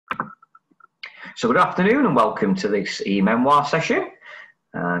So good afternoon and welcome to this e-memoir session.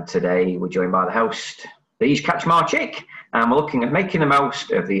 Today we're joined by the host, Beej Kaczmarczyk, and we're looking at making the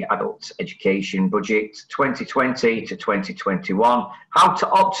most of the adult education budget 2020 to 2021, how to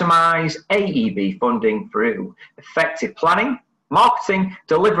optimise AEB funding through effective planning, marketing,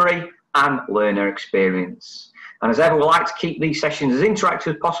 delivery and learner experience. And as ever, we like to keep these sessions as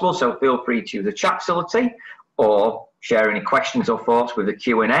interactive as possible, so feel free to use the chat facility or share any questions or thoughts with the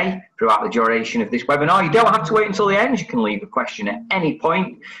Q&A throughout the duration of this webinar. You don't have to wait until the end. You can leave a question at any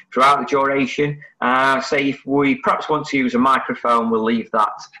point throughout the duration. Say if we perhaps want to use a microphone, we'll leave that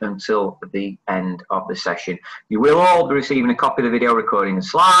until the end of the session. You will all be receiving a copy of the video recording and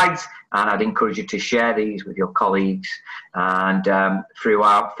slides, and I'd encourage you to share these with your colleagues and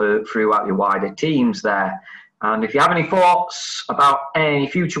throughout your wider teams there. And if you have any thoughts about any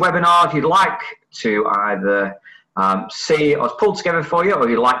future webinars you'd like to either see us pulled together for you or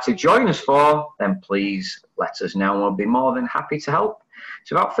you'd like to join us for, then please let us know and we'll be more than happy to help.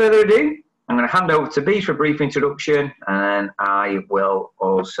 So without further ado, I'm going to hand over to Beej for a brief introduction, and I will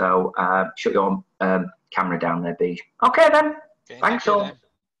also shut your camera down there, Beej. Okay then, okay, thanks all.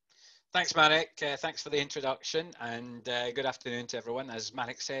 Thanks, Marek. Thanks for the introduction, and good afternoon to everyone. As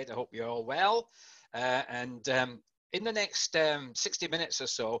Marek said, I hope you're all well. In the next 60 minutes or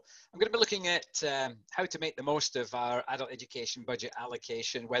so, I'm going to be looking at how to make the most of our adult education budget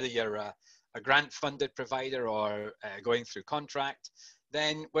allocation, whether you're a grant-funded provider or going through contract.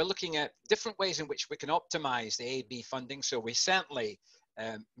 Then we're looking at different ways in which we can optimize the AEB funding, so we certainly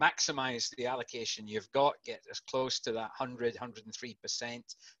maximize the allocation you've got, get as close to that 103%,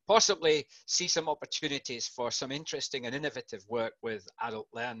 possibly see some opportunities for some interesting and innovative work with adult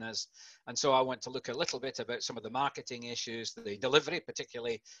learners. And so I want to look a little bit about some of the marketing issues, the delivery,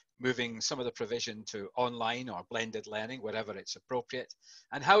 particularly moving some of the provision to online or blended learning, wherever it's appropriate,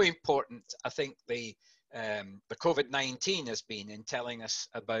 and how important I think the COVID-19 has been in telling us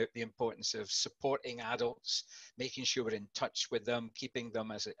about the importance of supporting adults, making sure we're in touch with them, keeping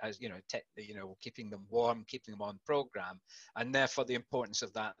them as keeping them warm, keeping them on program, and therefore the importance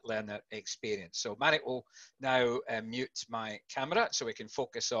of that learner experience. So Marek will now mute my camera so we can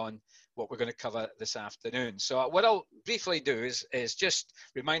focus on what we're going to cover this afternoon. So what I'll briefly do is just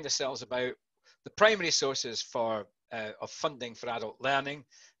remind ourselves about the primary sources for of funding for adult learning.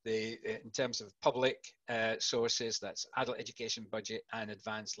 In terms of public sources, that's adult education budget and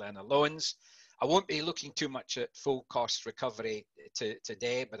advanced learner loans. I won't be looking too much at full cost recovery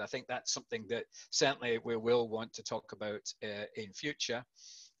today, but I think that's something that certainly we will want to talk about in future,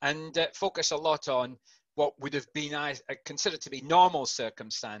 and focus a lot on what would have been I consider to be normal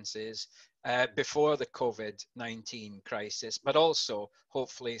circumstances before the COVID-19 crisis, but also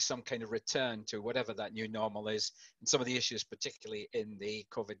hopefully some kind of return to whatever that new normal is, and some of the issues particularly in the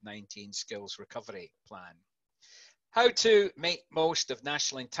COVID-19 skills recovery plan. How to make most of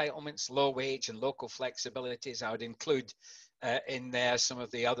national entitlements, low wage and local flexibilities. I would include in there some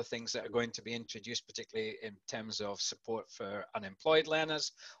of the other things that are going to be introduced, particularly in terms of support for unemployed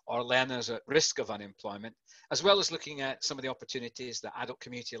learners or learners at risk of unemployment, as well as looking at some of the opportunities that adult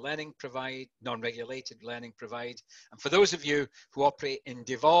community learning provide, non-regulated learning provide, and for those of you who operate in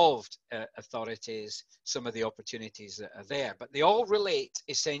devolved authorities, some of the opportunities that are there. But they all relate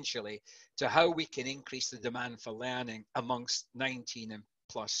essentially to how we can increase the demand for learning amongst 19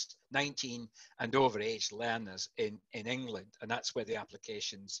 and overage learners in England, and that's where the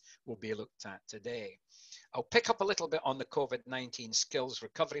applications will be looked at today. I'll pick up a little bit on the COVID-19 skills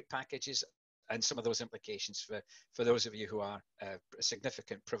recovery packages and some of those implications for those of you who are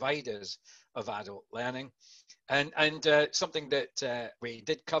significant providers of adult learning. And something that we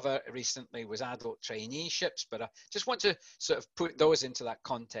did cover recently was adult traineeships, but I just want to sort of put those into that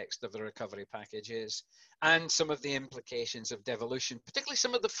context of the recovery packages and some of the implications of devolution, particularly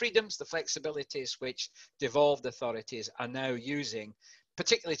some of the freedoms, the flexibilities which devolved authorities are now using,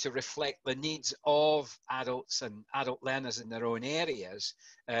 particularly to reflect the needs of adults and adult learners in their own areas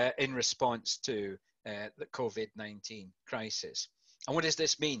in response to the COVID-19 crisis. And what does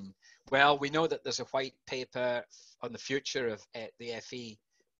this mean? Well, we know that there's a white paper on the future of the FE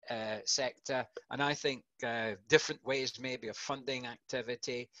sector, and I think different ways maybe of funding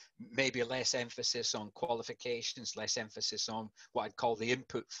activity, maybe less emphasis on qualifications, less emphasis on what I'd call the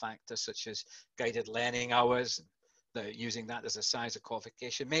input factors such as guided learning hours, using that as a size of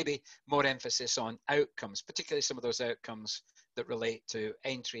qualification, maybe more emphasis on outcomes, particularly some of those outcomes that relate to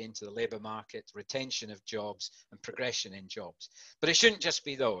entry into the labour market, retention of jobs and progression in jobs. But it shouldn't just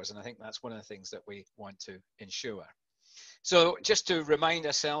be those, and I think that's one of the things that we want to ensure. So just to remind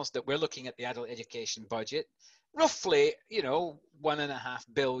ourselves that we're looking at the adult education budget, roughly, you know, £1.5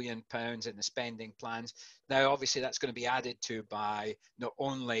 billion in the spending plans. Now, obviously, that's going to be added to by not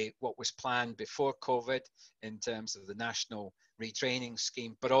only what was planned before COVID in terms of the National Retraining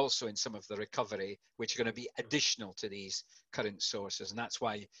Scheme, but also in some of the recovery, which are going to be additional to these current sources. And that's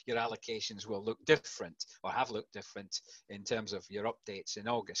why your allocations will look different, or have looked different, in terms of your updates in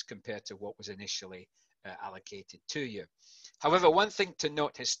August compared to what was initially allocated to you. However, one thing to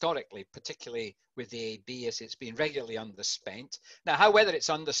note historically, particularly with the AEB, is it's been regularly underspent. Now, whether it's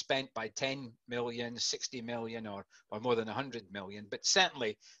underspent by 10 million, 60 million, or more than 100 million, but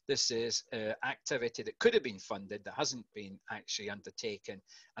certainly this is activity that could have been funded that hasn't been actually undertaken,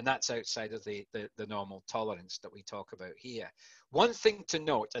 and that's outside of the normal tolerance that we talk about here. One thing to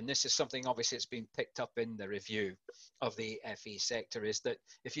note, and this is something obviously it's been picked up in the review of the FE sector, is that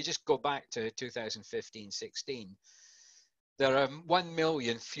if you just go back to 2015-16, there are 1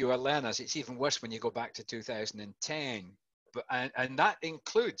 million fewer learners. It's even worse when you go back to 2010. But, and that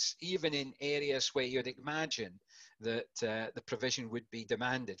includes even in areas where you'd imagine that the provision would be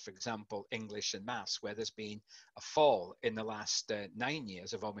demanded, for example, English and maths, where there's been a fall in the last 9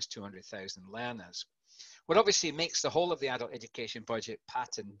 years of almost 200,000 learners. What obviously makes the whole of the adult education budget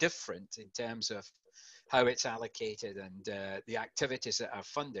pattern different in terms of how it's allocated and the activities that are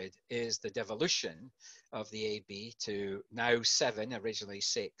funded is the devolution of the AEB to now 7, originally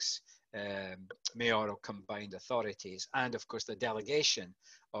 6, mayoral combined authorities, and of course the delegation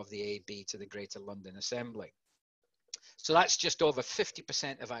of the AEB to the Greater London Assembly. So that's just over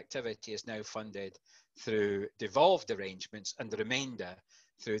 50% of activity is now funded through devolved arrangements, and the remainder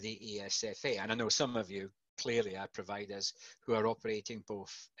through the ESFA. And I know some of you clearly are providers who are operating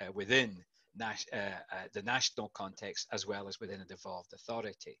both within the national context as well as within a devolved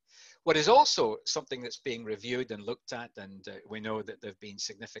authority. What is also something that's being reviewed and looked at, and we know that there have been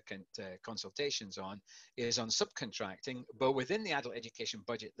significant consultations on, is on subcontracting. But within the adult education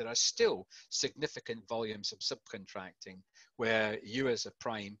budget, there are still significant volumes of subcontracting where you as a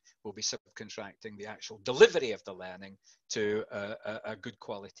prime will be subcontracting the actual delivery of the learning to a good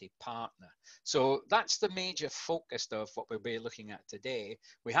quality partner. So that's the major focus of what we'll be looking at today.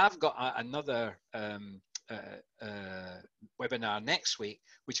 We have got another webinar next week,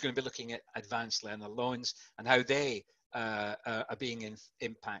 which is going to be looking at advanced learner loans and how they are being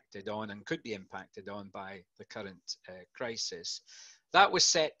impacted on and could be impacted on by the current crisis. That was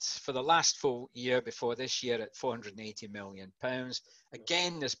set for the last full year before this year at £480 million.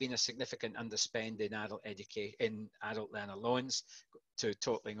 Again, there's been a significant underspend in adult education, in adult learner loans, to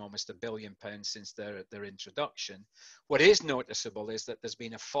totaling almost £1 billion since their introduction. What is noticeable is that there's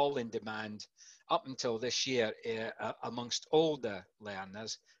been a fall in demand up until this year amongst older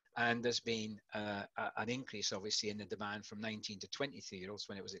learners, and there's been an increase obviously in the demand from 19 to 23-year-olds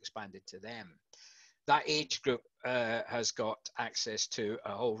when it was expanded to them. That age group has got access to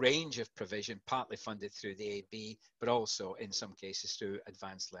a whole range of provision, partly funded through the AEB, but also in some cases through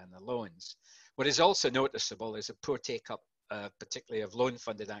advanced learner loans. What is also noticeable is a poor take-up, particularly of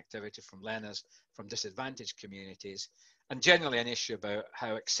loan-funded activity from learners from disadvantaged communities, and generally an issue about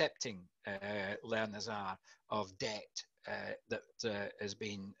how accepting learners are of debt that has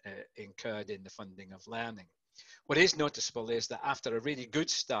been incurred in the funding of learning. What is noticeable is that after a really good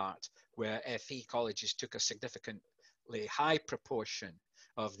start, where FE colleges took a significantly high proportion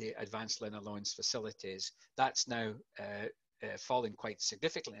of the advanced learner loans facilities, that's now fallen quite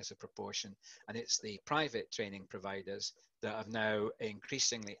significantly as a proportion, and it's the private training providers that are now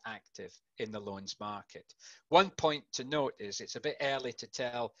increasingly active in the loans market. One point to note is it's a bit early to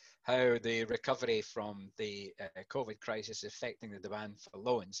tell how the recovery from the COVID crisis is affecting the demand for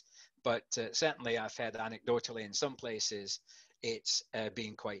loans, but certainly I've heard anecdotally in some places it's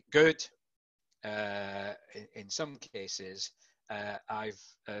been quite good. In some cases, I've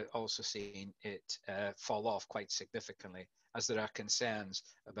also seen it fall off quite significantly, as there are concerns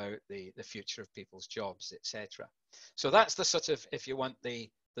about the future of people's jobs, etc. So that's the sort of, if you want, the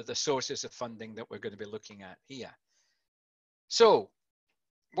sources of funding that we're going to be looking at here. So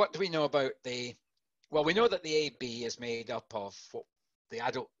what do we know about well, we know that the AEB is made up of what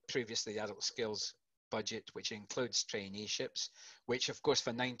previously the adult skills budget, which includes traineeships, which of course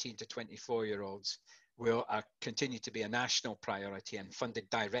for 19 to 24-year-olds will continue to be a national priority and funded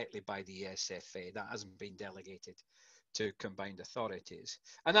directly by the ESFA. That hasn't been delegated to combined authorities.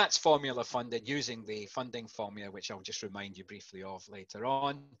 And that's formula funded using the funding formula, which I'll just remind you briefly of later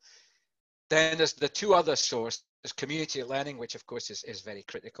on. Then there's the two other sources, community learning, which of course is very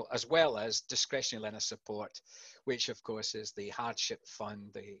critical, as well as discretionary learner support, which of course is the hardship fund,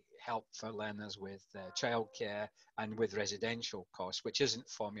 the help for learners with childcare and with residential costs, which isn't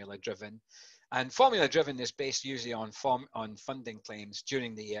formula driven. And formula driven is based usually on funding claims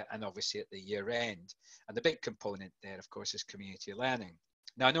during the year and obviously at the year end. And the big component there, of course, is community learning.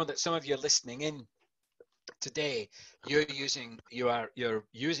 Now, I know that some of you listening in today, you're using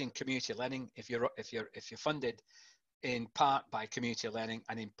community learning if you're funded in part by community learning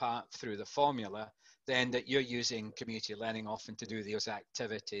and in part through the formula, then that you're using community learning often to do those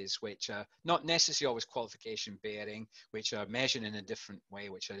activities which are not necessarily always qualification bearing, which are measured in a different way,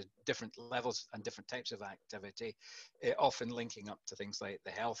 which are different levels and different types of activity, often linking up to things like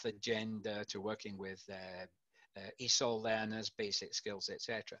the health agenda, to working with ESOL learners, basic skills,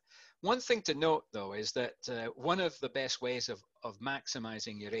 etc. One thing to note, though, is that one of the best ways of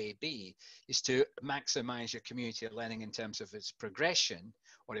maximizing your AEB is to maximize your community learning in terms of its progression,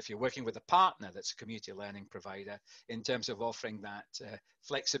 or if you're working with a partner that's a community learning provider, in terms of offering that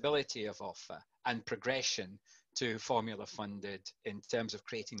flexibility of offer and progression to formula funded in terms of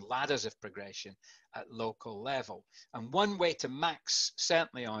creating ladders of progression at local level. And one way to max,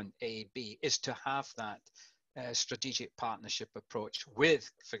 certainly on AEB, is to have that strategic partnership approach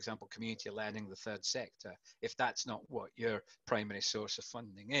with, for example, community learning, the third sector, if that's not what your primary source of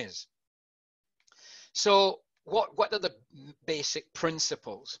funding is. So what are the basic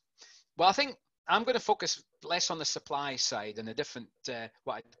principles? Well, I think I'm going to focus less on the supply side and a different,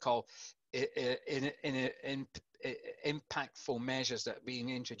 what I'd call impactful measures that are being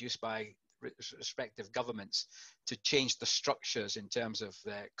introduced by respective governments to change the structures in terms of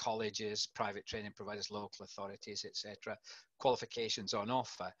colleges, private training providers, local authorities, etc., qualifications on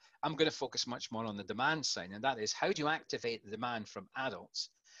offer. I'm going to focus much more on the demand side, and that is, how do you activate the demand from adults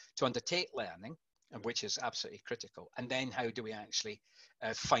to undertake learning, and which is absolutely critical, and then how do we actually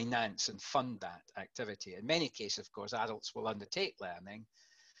finance and fund that activity? In many cases, of course, adults will undertake learning,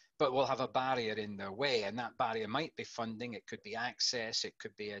 but will have a barrier in their way, and that barrier might be funding, it could be access, it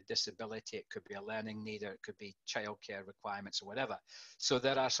could be a disability, it could be a learning need, or it could be childcare requirements or whatever. So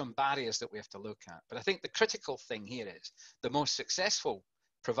there are some barriers that we have to look at. But I think the critical thing here is the most successful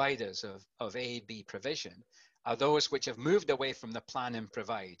providers of AEB provision are those which have moved away from the plan and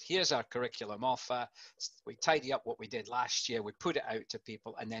provide. Here's our curriculum offer, we tidy up what we did last year, we put it out to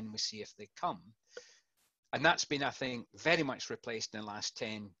people, and then we see if they come. And that's been, I think, very much replaced in the last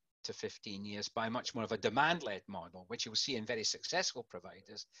 10 to 15 years by much more of a demand-led model, which you'll see in very successful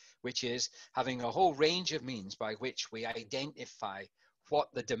providers, which is having a whole range of means by which we identify what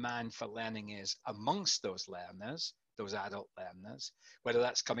the demand for learning is amongst those learners, those adult learners, whether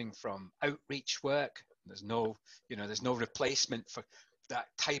that's coming from outreach work. There's no replacement for that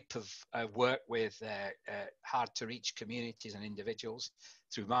type of work with hard to reach communities and individuals,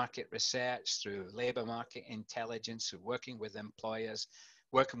 through market research, through labour market intelligence, through working with employers,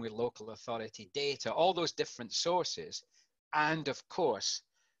 working with local authority data, all those different sources, and of course,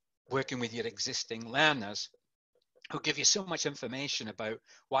 working with your existing learners who give you so much information about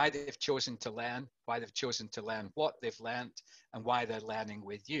why they've chosen to learn, what they've learned, and why they're learning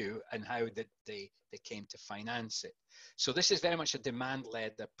with you, and how they came to finance it. So this is very much a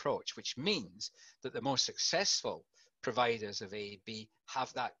demand-led approach, which means that the most successful providers of AEB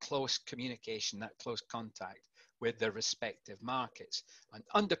have that close communication, that close contact with their respective markets. And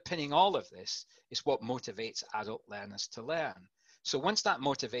underpinning all of this is what motivates adult learners to learn. So once that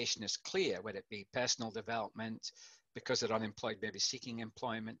motivation is clear, whether it be personal development, because they're unemployed, maybe seeking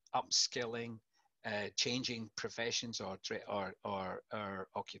employment, upskilling, changing professions or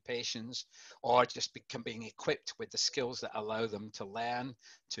occupations, or just being equipped with the skills that allow them to learn,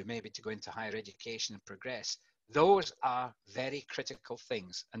 to maybe to go into higher education and progress. Those are very critical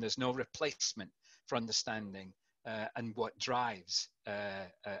things, and there's no replacement for understanding and what drives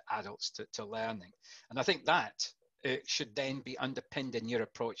adults to learning. And I think that it should then be underpinned in your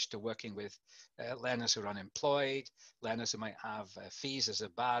approach to working with learners who are unemployed, learners who might have fees as a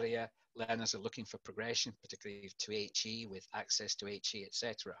barrier, learners who are looking for progression, particularly to HE, with access to HE,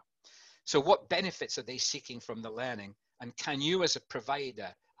 etc. So what benefits are they seeking from the learning? And can you as a provider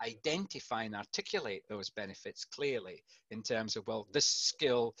identify and articulate those benefits clearly in terms of, well, this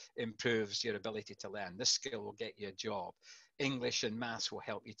skill improves your ability to learn, this skill will get you a job, English and maths will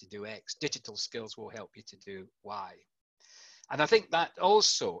help you to do X, digital skills will help you to do Y. And I think that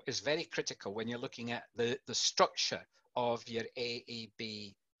also is very critical when you're looking at the structure of your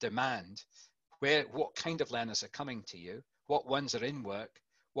AEB demand, what kind of learners are coming to you, what ones are in work,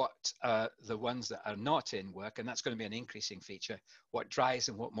 what are the ones that are not in work, and that's going to be an increasing feature, what drives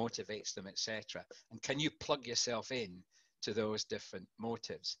them, what motivates them, etc. And can you plug yourself in to those different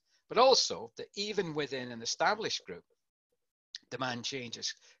motives? But also that even within an established group, demand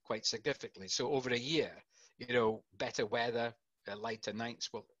changes quite significantly. So over a year, better weather, lighter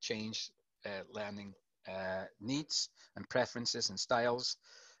nights will change learning needs and preferences and styles.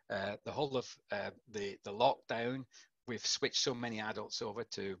 The whole of the lockdown, we've switched so many adults over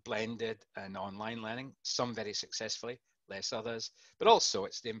to blended and online learning, some very successfully, less others, but also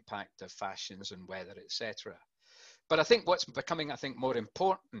it's the impact of fashions and weather, etc. But I think what's becoming, I think, more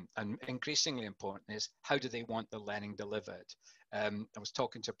important and increasingly important is how do they want the learning delivered? I was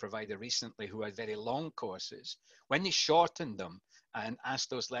talking to a provider recently who had very long courses. When they shortened them and asked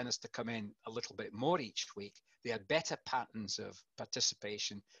those learners to come in a little bit more each week, they had better patterns of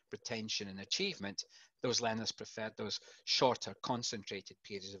participation, retention, and achievement. Those learners preferred those shorter, concentrated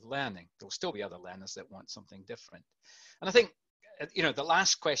periods of learning. There will still be other learners that want something different. And I think, you know, the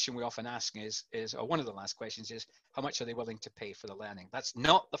last question we often ask is, or one of the last questions is, how much are they willing to pay for the learning? That's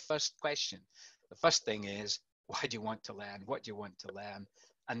not the first question. The first thing is, why do you want to learn? What do you want to learn?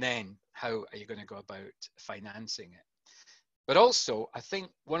 And then how are you going to go about financing it? But also, I think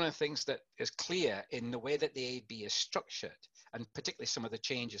one of the things that is clear in the way that the AEB is structured, and particularly some of the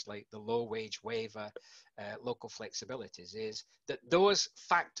changes like the low wage waiver, local flexibilities, is that those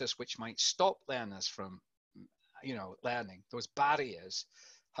factors which might stop learners from, you know, learning, those barriers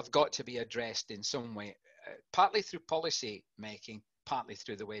have got to be addressed in some way, partly through policy making, partly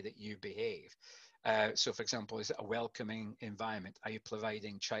through the way that you behave. So, for example, is it a welcoming environment? Are you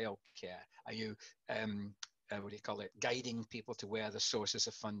providing childcare? Are you, what do you call it, guiding people to where the sources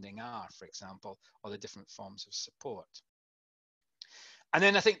of funding are, for example, or the different forms of support? And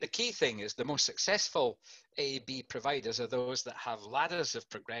then I think the key thing is the most successful AEB providers are those that have ladders of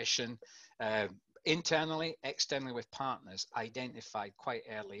progression, internally, externally with partners identified quite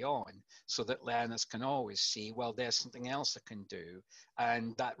early on, so that learners can always see, well, there's something else I can do.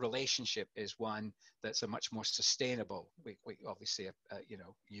 And that relationship is one that's a much more sustainable. We obviously are, you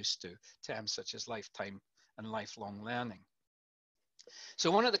know, used to terms such as lifetime and lifelong learning. So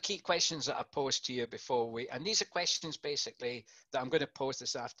one of the key questions that I posed to you before and these are questions basically that I'm going to pose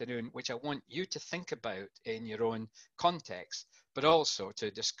this afternoon, which I want you to think about in your own context, but also to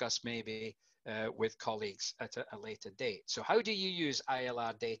discuss maybe with colleagues at a later date. So how do you use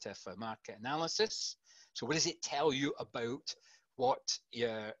ILR data for market analysis? So what does it tell you about what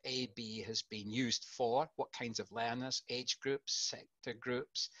your AEB has been used for? What kinds of learners, age groups, sector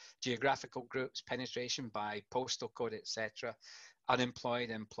groups, geographical groups, penetration by postal code, etc.,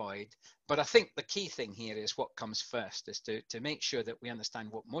 unemployed, employed. But I think the key thing here is what comes first, is to make sure that we understand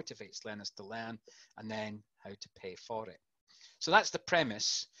what motivates learners to learn and then how to pay for it. So that's the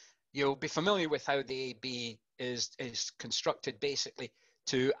premise. You'll be familiar with how the AEB is constructed basically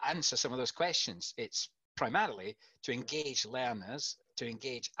to answer some of those questions. It's primarily to engage learners, to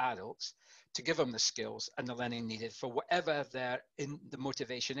engage adults, to give them the skills and the learning needed for whatever the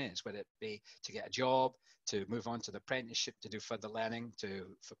motivation is, whether it be to get a job, to move on to the apprenticeship, to do further learning,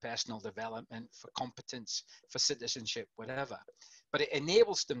 for personal development, for competence, for citizenship, whatever. But it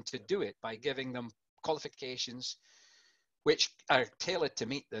enables them to do it by giving them qualifications which are tailored to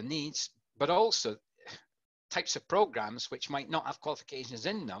meet their needs, but also types of programs which might not have qualifications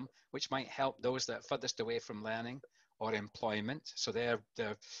in them, which might help those that are furthest away from learning or employment. So they're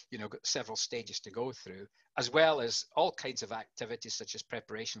you know, got several stages to go through, as well as all kinds of activities such as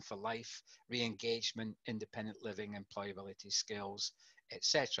preparation for life, re-engagement, independent living, employability skills,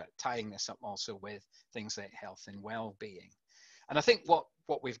 etc. Tying this up also with things like health and well-being. And I think what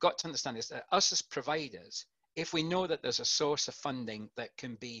we've got to understand is that us as providers, if we know that there's a source of funding that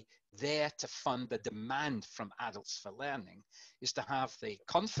can be there to fund the demand from adults for learning, is to have the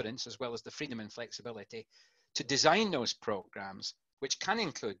confidence as well as the freedom and flexibility to design those programs, which can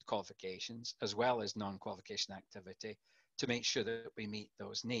include qualifications as well as non-qualification activity, to make sure that we meet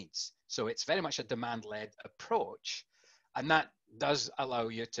those needs. So it's very much a demand-led approach, and that does allow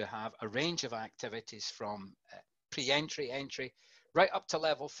you to have a range of activities from pre-entry, entry, right up to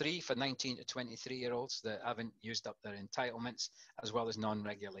level 3 for 19 to 23-year-olds that haven't used up their entitlements, as well as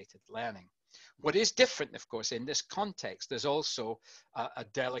non-regulated learning. What is different, of course, in this context, there's also a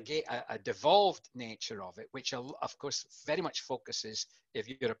devolved nature of it, which of course very much focuses, if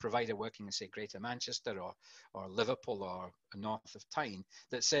you're a provider working in, say, Greater Manchester or Liverpool or north of Tyne,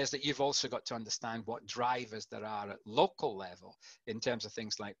 that says that you've also got to understand what drivers there are at local level in terms of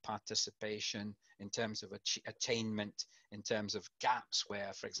things like participation, in terms of attainment, in terms of gaps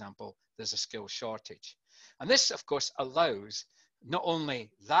where, for example, there's a skill shortage. And this, of course, allows not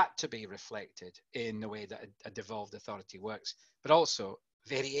only that to be reflected in the way that a devolved authority works, but also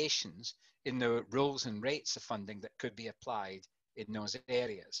variations in the rules and rates of funding that could be applied in those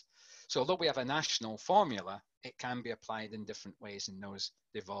areas. So although we have a national formula, it can be applied in different ways in those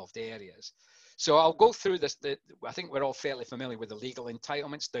devolved areas. So I'll go through this. I think we're all fairly familiar with the legal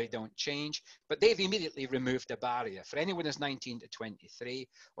entitlements. They don't change, but they've immediately removed a barrier. For anyone who's 19 to 23,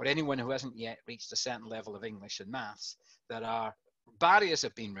 or anyone who hasn't yet reached a certain level of English and maths, there are barriers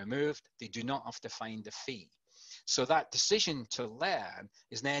have been removed. They do not have to find a fee. So that decision to learn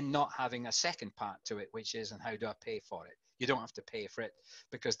is then not having a second part to it, which is, and how do I pay for it? You don't have to pay for it,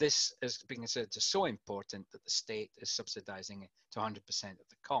 because this is being considered so important that the state is subsidizing it to 100% of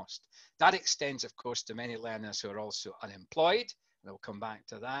the cost. That extends, of course, to many learners who are also unemployed. We'll come back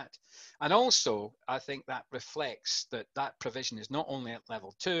to that. And also, I think that reflects that that provision is not only at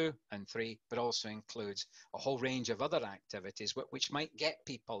level 2 and 3, but also includes a whole range of other activities which might get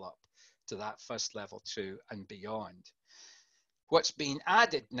people up to that first level 2 and beyond. What's been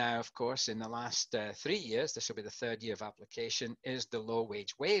added now, of course, in the last 3 years, this will be the 3rd year of application, is the low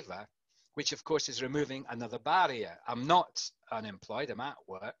wage waiver, which of course is removing another barrier. I'm not unemployed, I'm at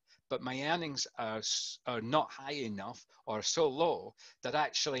work, but my earnings are not high enough or so low that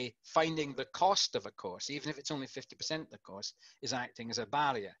actually finding the cost of a course, even if it's only 50% of the course, is acting as a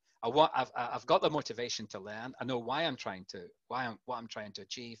barrier. I've got the motivation to learn. I know what I'm trying to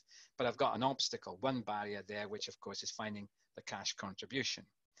achieve, but I've got an obstacle, one barrier there, which of course is finding the cash contribution.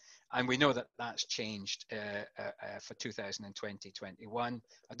 And we know that that's changed for 2020-21,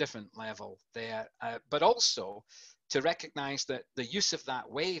 a different level there, but also to recognize that the use of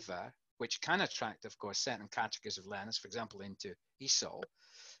that waiver, which can attract, of course, certain categories of learners, for example, into ESOL,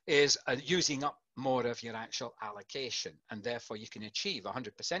 is using up more of your actual allocation, and therefore you can achieve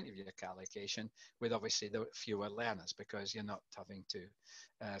 100% of your allocation with obviously the fewer learners, because you're not having to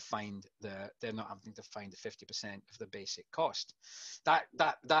they're not having to find the 50% of the basic cost. That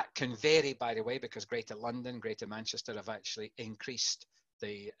can vary, by the way, because Greater London, Greater Manchester have actually increased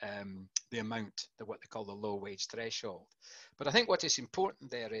the amount, what they call the low wage threshold. But I think what is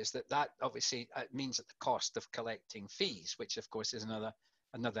important there is that obviously means that the cost of collecting fees, which of course is another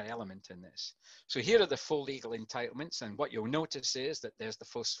element in this. So here are the full legal entitlements, and what you'll notice is that there's the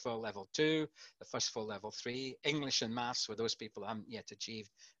first full level 2, the first full level 3, English and maths for those people who haven't yet achieved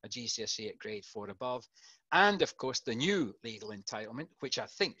a GCSE at grade 4 above, and of course the new legal entitlement, which I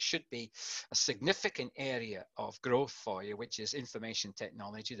think should be a significant area of growth for you, which is information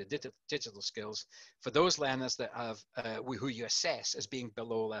technology, the digital skills, for those learners that have who you assess as being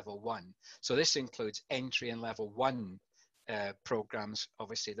below level 1. So this includes entry and level 1 programs.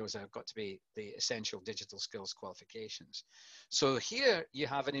 Obviously those have got to be the essential digital skills qualifications. So here you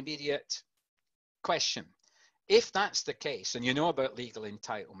have an immediate question. If that's the case, and you know about legal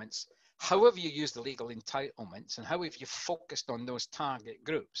entitlements, how have you used the legal entitlements, and how have you focused on those target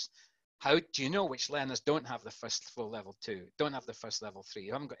groups? How do you know which learners don't have the first full level 2, don't have the first level 3,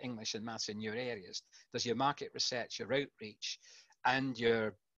 you haven't got English and maths in your areas? Does your market research, your outreach, and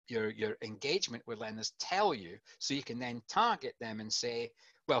your engagement with learners tell you, so you can then target them and say,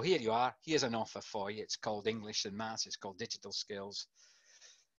 well, here you are, here's an offer for you, it's called English and maths, it's called digital skills.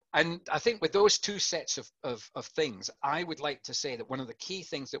 And I think with those two sets of things, I would like to say that one of the key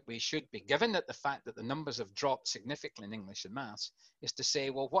things that we should be, given that the fact that the numbers have dropped significantly in English and maths, is to say,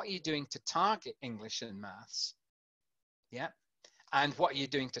 well, what are you doing to target English and maths? Yeah. And what are you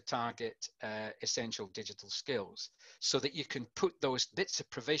doing to target essential digital skills, so that you can put those bits of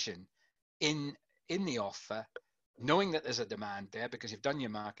provision in the offer, knowing that there's a demand there because you've done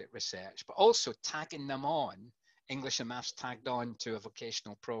your market research, but also tagging them on, English and maths tagged on to a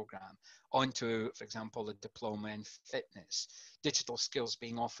vocational program, onto, for example, a diploma in fitness, digital skills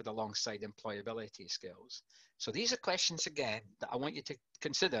being offered alongside employability skills. So these are questions, again, that I want you to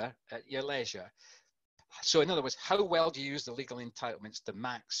consider at your leisure. So in other words, how well do you use the legal entitlements to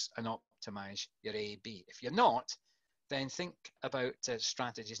max and optimize your AEB? If you're not, then think about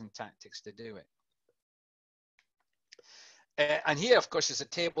strategies and tactics to do it. And here, of course, is a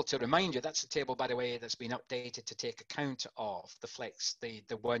table to remind you. That's a table, by the way, that's been updated to take account of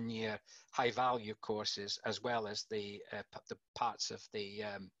the 1 year high value courses, as well as the parts of the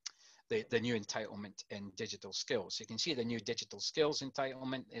new entitlement in digital skills. So you can see the new digital skills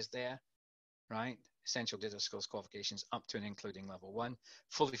entitlement is there, right? Essential digital skills qualifications up to and including level 1,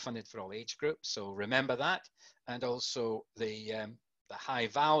 fully funded for all age groups. So remember that. And also the high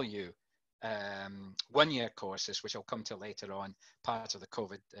value 1 year courses, which I'll come to later on, part of the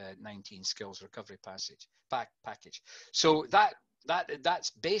COVID-19 skills recovery package. So that's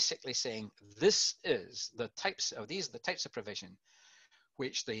basically saying these are the types of provision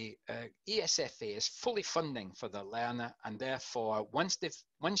which the ESFA is fully funding for the learner, and therefore once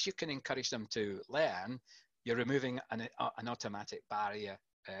you can encourage them to learn, you're removing an automatic barrier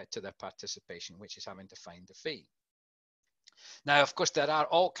to their participation, which is having to find the fee. Now, of course, there are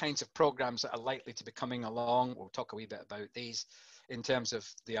all kinds of programs that are likely to be coming along. We'll talk a wee bit about these in terms of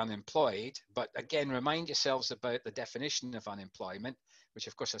the unemployed. But again, remind yourselves about the definition of unemployment, which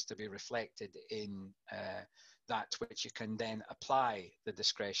of course has to be reflected in that which you can then apply the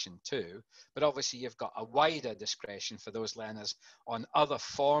discretion to. But obviously, you've got a wider discretion for those learners on other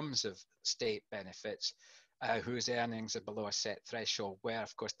forms of state benefits whose earnings are below a set threshold, where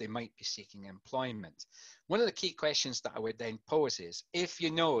of course they might be seeking employment. One of the key questions that I would then pose is, if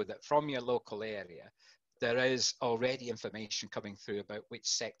you know that from your local area there is already information coming through about which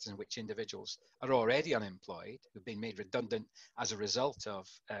sectors and which individuals are already unemployed, who've been made redundant as a result of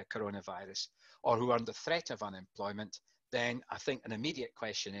coronavirus, or who are under threat of unemployment, then I think an immediate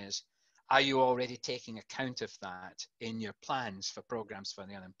question is, are you already taking account of that in your plans for programs for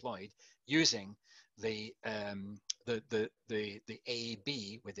the unemployed, using the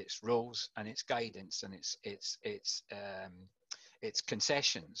AEB with its rules and its guidance and its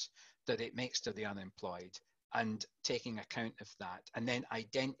concessions that it makes to the unemployed, and taking account of that, and then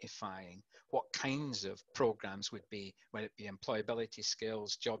identifying what kinds of programs would be, whether it be employability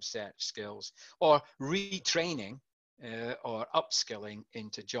skills, job search skills, or retraining or upskilling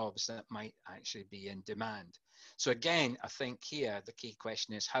into jobs that might actually be in demand. So again, I think here the key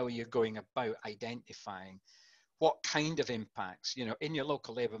question is, how are you going about identifying what kind of impacts, you know, in your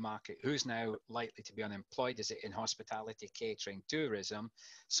local labour market, who's now likely to be unemployed? Is it in hospitality, catering, tourism?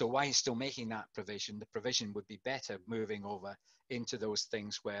 So why still making that provision? The provision would be better moving over into those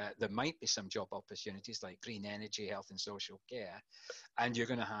things where there might be some job opportunities like green energy, health and social care. And you're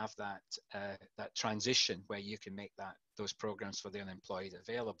going to have that, that transition where you can make those programs for the unemployed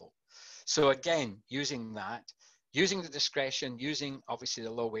available. So again, using that, using the discretion, using obviously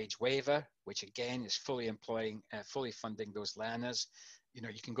the low wage waiver, which again is fully employing, fully funding those learners. You know,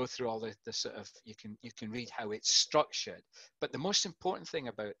 you can go through all the sort of, you can read how it's structured. But the most important thing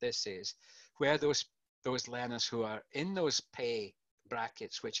about this is where those learners who are in those pay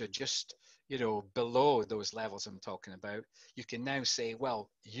brackets, which are just, you know, below those levels I'm talking about, you can now say, well,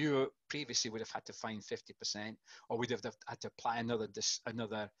 you previously would have had to find 50%, or would have had to apply another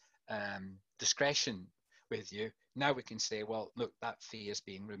discretion with you. Now we can say, well, look, that fee is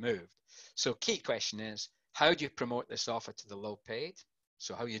being removed. So key question is, how do you promote this offer to the low paid?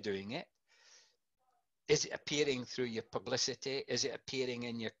 So how are you doing it? Is it appearing through your publicity? Is it appearing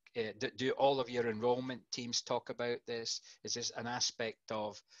in your, do all of your enrollment teams talk about this? Is this an aspect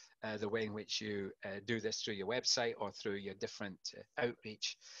of the way in which you do this through your website or through your different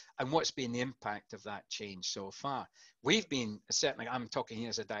outreach? And what's been the impact of that change so far? We've been, certainly I'm talking here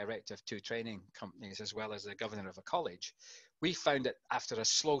as a director of 2 training companies as well as the governor of a college. We found that after a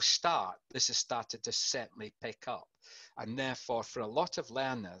slow start, this has started to certainly pick up. And therefore, for a lot of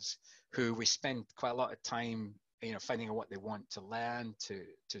learners who we spend quite a lot of time, you know, finding out what they want to learn, to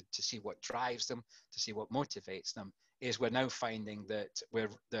see what drives them, to see what motivates them, is we're now finding that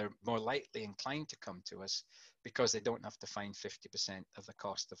they're more likely inclined to come to us because they don't have to find 50% of the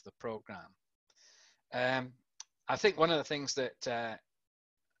cost of the program. I think one of the things that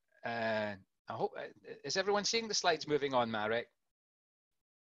I hope, is everyone seeing the slides moving on, Marek?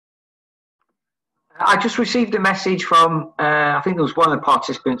 I just received a message from, I think there was one of the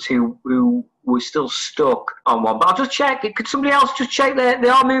participants who was still stuck on one, but I'll just check. Could somebody else just check that they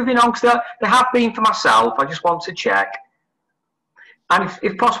are moving on? Because they have been for myself. I just want to check. And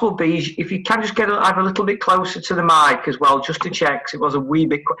if possible, Beej, if you can just get a little bit closer to the mic as well, just to check, because it was a wee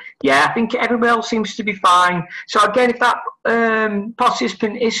bit. Yeah, I think everybody else seems to be fine. So again, if that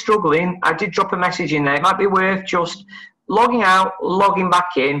participant is struggling, I did drop a message in there. It might be worth just logging out, logging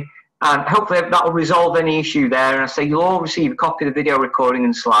back in, and hopefully that will resolve any issue there. And I say you'll all receive a copy of the video recording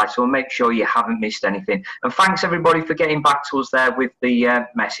and slides, so we'll make sure you haven't missed anything. And thanks everybody for getting back to us there with the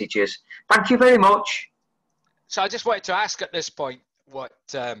messages. Thank you very much. So I just wanted to ask at this point, what,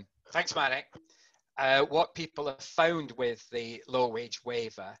 thanks Marek, what people have found with the low wage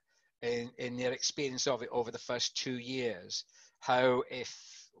waiver in their experience of it over the first 2 years,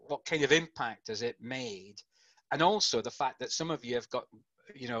 what kind of impact has it made? And also the fact that some of you have got,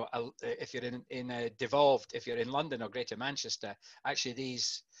 you know, if you're in a devolved, if you're in London or Greater Manchester, actually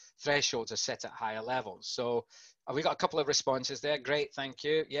these thresholds are set at higher levels. So we got a couple of responses there. Great, thank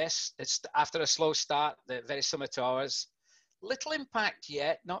you. Yes, it's after a slow start, very similar to ours. Little impact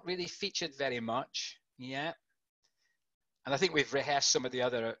yet, not really featured very much yet. And I think we've rehearsed some of the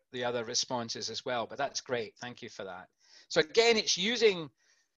other responses as well, but that's great. Thank you for that. So again, it's using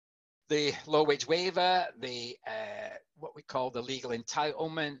the low wage waiver, the what we call the legal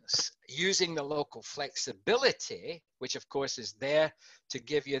entitlements, using the local flexibility, which of course is there to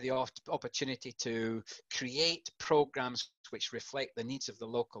give you the opportunity to create programs which reflect the needs of the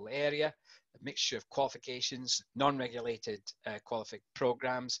local area, a mixture of qualifications, non-regulated qualified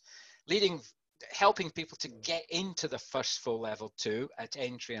programs, helping people to get into the first full level 2 at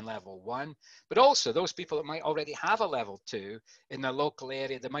entry and level 1, but also those people that might already have a level 2 in their local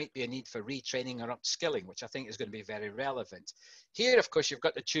area, there might be a need for retraining or upskilling, which I think is going to be very relevant. Here, of course, you've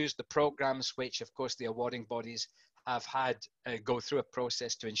got to choose the programs which, of course, the awarding bodies have had go through a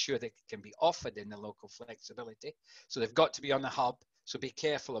process to ensure they can be offered in the local flexibility. So they've got to be on the hub. So be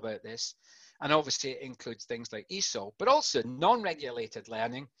careful about this. And obviously it includes things like ESOL, but also non-regulated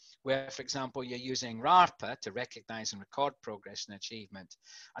learning, where, for example, you're using RARPA to recognize and record progress and achievement.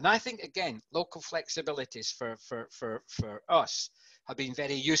 And I think, again, local flexibilities for us have been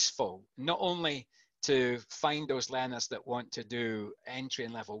very useful, not only to find those learners that want to do entry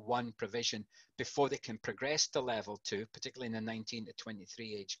and level 1 provision before they can progress to level 2, particularly in the 19 to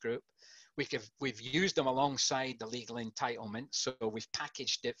 23 age group. We've used them alongside the legal entitlement. So we've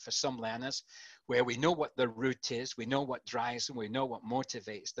packaged it for some learners where we know what their route is, we know what drives them, we know what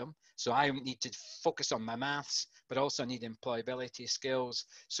motivates them. So I need to focus on my maths, but also need employability skills.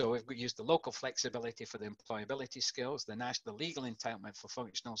 So we've used the local flexibility for the employability skills, the national legal entitlement for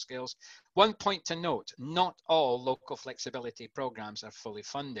functional skills. One point to note, not all local flexibility programs are fully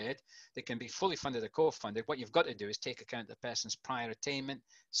funded. They can be fully funded or co-funded. What you've got to do is take account of the person's prior attainment,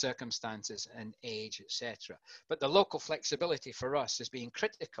 circumstances and age, etc. But the local flexibility for us has been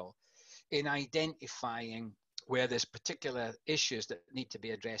critical in identifying where there's particular issues that need to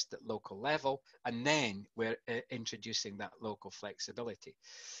be addressed at local level, and then we're introducing that local flexibility.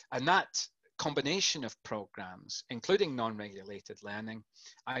 And that combination of programs, including non-regulated learning,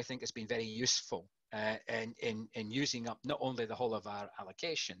 I think has been very useful in using up not only the whole of our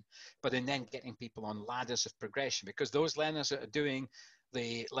allocation, but in then getting people on ladders of progression, because those learners that are doing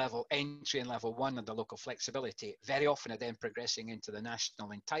the level entry and level 1 and the local flexibility very often are then progressing into the national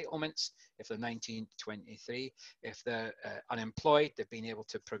entitlements. If they're 19 to 23, if they're unemployed, they've been able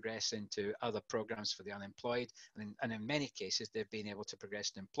to progress into other programs for the unemployed, and in many cases they've been able to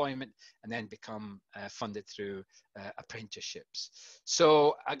progress to employment and then become funded through apprenticeships.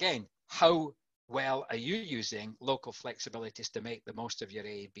 So again, how well are you using local flexibilities to make the most of your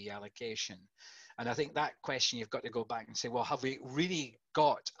AEB allocation? And I think that question, you've got to go back and say, well, have we really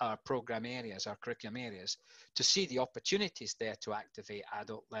got our program areas, our curriculum areas, to see the opportunities there to activate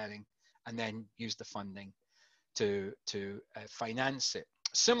adult learning and then use the funding to finance it?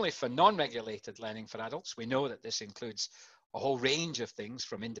 Similarly, for non-regulated learning for adults, we know that this includes a whole range of things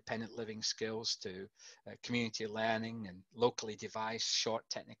from independent living skills to community learning and locally devised short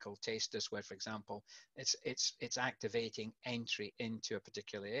technical tasters, where, for example, it's activating entry into a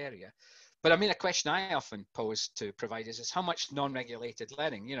particular area. But I mean, a question I often pose to providers is how much non-regulated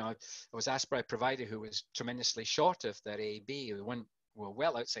learning? You know, I was asked by a provider who was tremendously short of their AEB, who were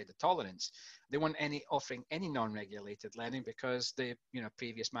well outside the tolerance. They weren't offering any non-regulated learning because the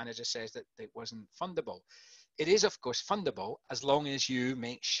previous manager says that it wasn't fundable. It is, of course, fundable as long as you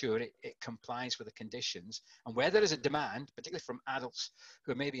make sure it complies with the conditions. And where there is a demand, particularly from adults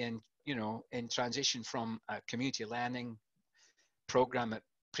who are maybe in transition from a community learning program at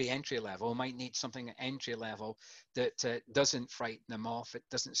pre-entry level, might need something at entry level that doesn't frighten them off, it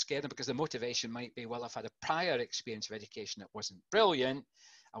doesn't scare them, because the motivation might be, well, I've had a prior experience of education that wasn't brilliant,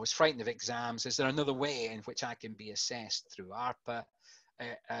 I was frightened of exams, is there another way in which I can be assessed through ARPA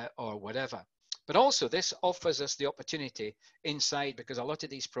or whatever? But also this offers us the opportunity inside, because a lot of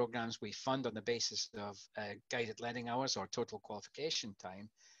these programs we fund on the basis of guided learning hours or total qualification time.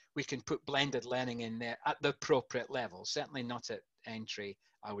 We can put blended learning in there at the appropriate level, certainly not at entry,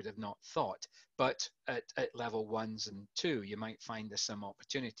 I would have not thought, but at level 1s and 2, you might find there's some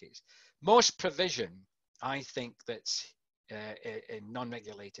opportunities. Most provision, I think that's in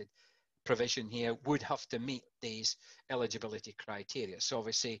non-regulated provision here would have to meet these eligibility criteria. So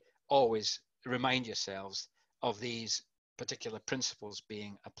obviously always remind yourselves of these particular principles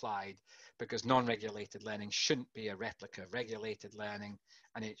being applied, because non-regulated learning shouldn't be a replica of regulated learning,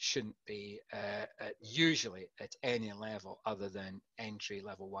 and it shouldn't be usually at any level other than entry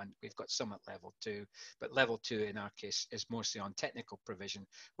level 1. We've got some at level 2, but level 2 in our case is mostly on technical provision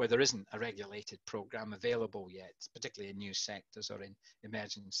where there isn't a regulated program available yet, particularly in new sectors or in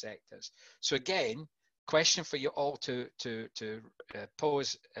emerging sectors. So again, question for you all to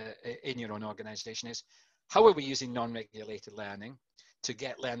pose in your own organization is, how are we using non-regulated learning to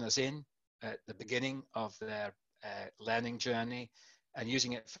get learners in at the beginning of their learning journey, and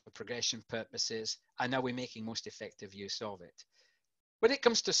using it for progression purposes, and are we making most effective use of it? When it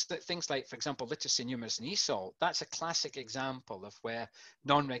comes to things like, for example, literacy, numeracy, and ESOL, that's a classic example of where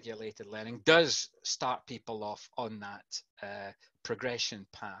non-regulated learning does start people off on that progression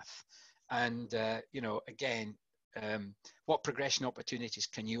path. And, you know, again, what progression opportunities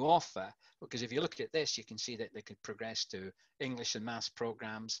can you offer? Because if you look at this, you can see that they could progress to English and maths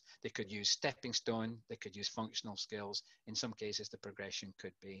programs. They could use stepping stone. They could use functional skills. In some cases, the progression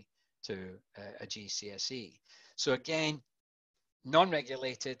could be to a GCSE. So again,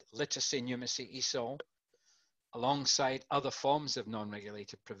 non-regulated literacy, numeracy, ESOL, alongside other forms of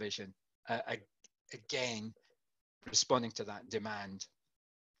non-regulated provision, again, responding to that demand.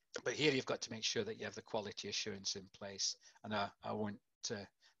 But here you've got to make sure that you have the quality assurance in place. And I won't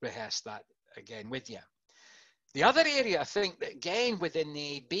rehearse that again with you. The other area I think that again within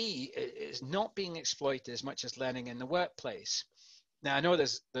the AEB is not being exploited as much as learning in the workplace. Now I know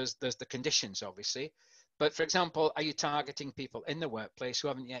there's the conditions obviously, but for example, are you targeting people in the workplace who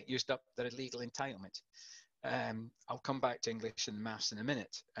haven't yet used up their legal entitlement? I'll come back to English and maths in a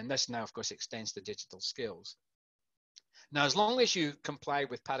minute. And this now of course extends to digital skills. Now, as long as you comply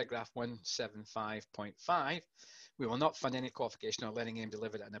with paragraph 175.5, we will not fund any qualification or learning aim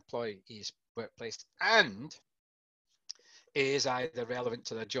delivered at an employee's workplace and is either relevant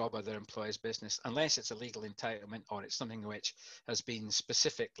to their job or their employer's business, unless it's a legal entitlement or it's something which has been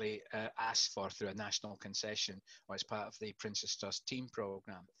specifically asked for through a national concession or as part of the Prince's Trust team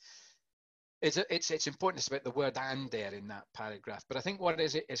programme. It's important about the word "and" there in that paragraph, but I think what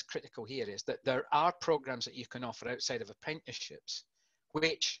is critical here is that there are programs that you can offer outside of apprenticeships,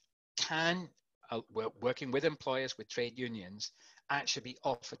 which can, working with employers, with trade unions, actually be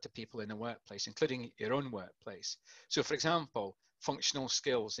offered to people in the workplace, including your own workplace. So, for example, functional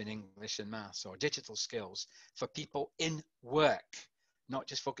skills in English and maths, or digital skills for people in work, not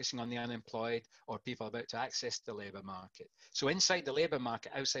just focusing on the unemployed or people about to access the labour market. So inside the labour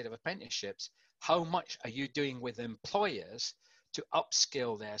market, outside of apprenticeships, how much are you doing with employers to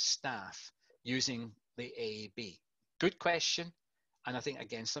upskill their staff using the AEB? Good question. And I think,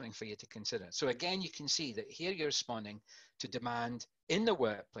 again, something for you to consider. So again, you can see that here you're responding to demand in the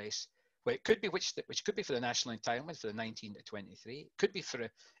workplace, where it could be which could be for the national entitlement for the 19 to 23, it could be for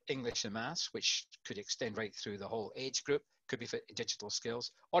English and maths, which could extend right through the whole age group, could be for digital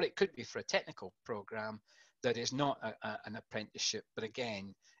skills, or it could be for a technical program that is not an apprenticeship, but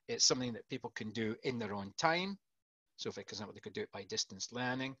again, it's something that people can do in their own time. So for example, they could do it by distance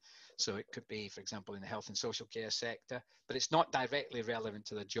learning. So it could be, for example, in the health and social care sector, but it's not directly relevant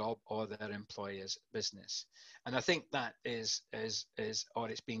to the job or their employer's business. And I think that is or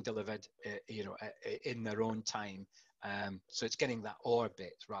it's being delivered, you know, in their own time. So it's getting that or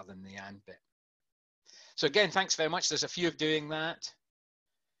bit rather than the and bit. So again, thanks very much. There's a few of doing that.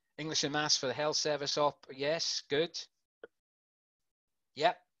 English and maths for the health service op. Yes, good.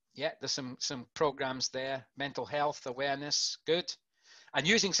 Yep. Yeah, there's some programs there. Mental health awareness, good. And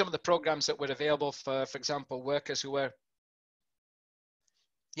using some of the programs that were available for example, workers who were,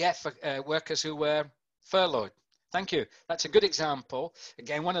 workers who were furloughed. Thank you. That's a good example.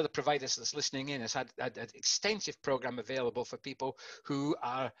 Again, one of the providers that's listening in has had an extensive program available for people who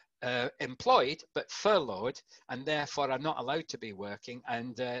are employed but furloughed and therefore are not allowed to be working.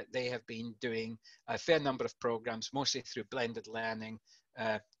 And they have been doing a fair number of programs, mostly through blended learning.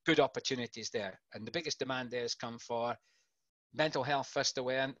 Good opportunities there. And the biggest demand there has come for mental health first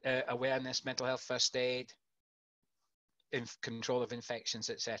awareness, mental health first aid, control of infections,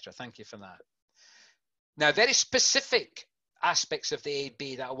 etc. Thank you for that. Now, very specific aspects of the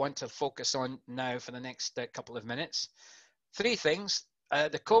AEB that I want to focus on now for the next couple of minutes. Three things.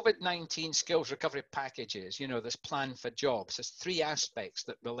 The COVID-19 skills recovery packages, you know, this plan for jobs. There's three aspects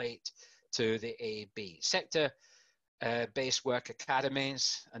that relate to the AEB. Sector-based work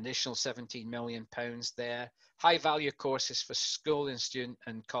academies, additional £17 million there. High value courses for school and student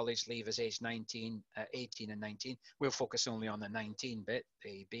and college leavers aged 18 and 19. We'll focus only on the 19 bit,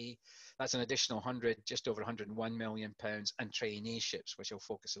 AEB. That's an additional just over £101 million, and traineeships, which I'll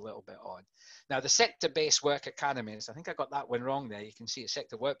focus a little bit on. Now, the sector-based work academies, I think I got that one wrong there. You can see it's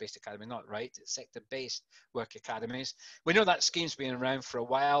sector work-based academy, not right. It's sector-based work academies. We know that scheme's been around for a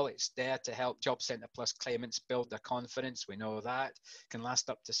while. It's there to help Job Centre Plus claimants build their confidence. We know that. It can last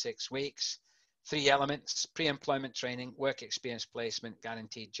up to 6 weeks. 3 elements: pre-employment training, work experience placement,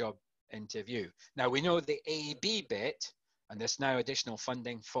 guaranteed job interview. Now, we know the AEB bit, and there's now additional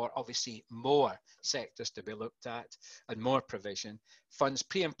funding for obviously more sectors to be looked at and more provision, funds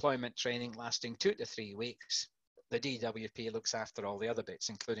pre-employment training lasting 2 to 3 weeks. The DWP looks after all the other bits,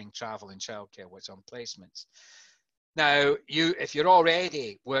 including travel and childcare, what's on placements. Now, if you're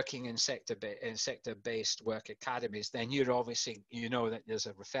already working in sector-based work academies, then you're obviously, you know that there's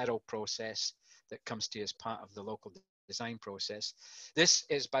a referral process that comes to you as part of the local design process. This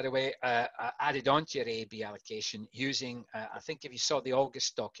is, by the way, added onto your AEB allocation using, I think if you saw the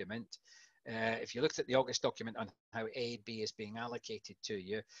August document, if you looked at the August document on how AEB is being allocated to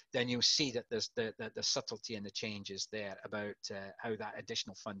you, then you'll see that there's the subtlety and the changes there about how that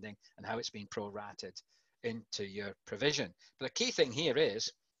additional funding and how it's being prorated into your provision. But the key thing here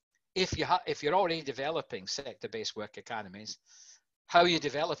is, if you're already developing sector-based work academies, how are you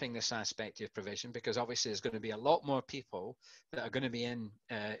developing this aspect of your provision? Because obviously there's going to be a lot more people that are going to be in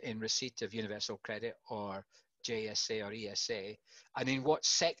receipt of universal credit or JSA or ESA, and in what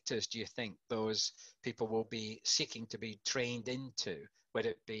sectors do you think those people will be seeking to be trained into?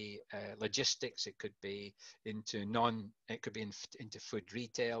 Whether it be logistics, it could be into into food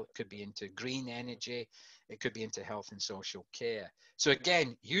retail, it could be into green energy, it could be into health and social care. So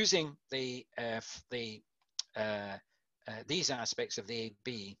again, using these aspects of the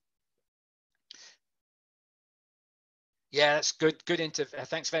AEB. Yeah, that's good.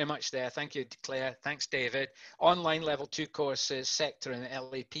 Thanks very much there. Thank you, Claire. Thanks, David. Online level 2 courses, sector and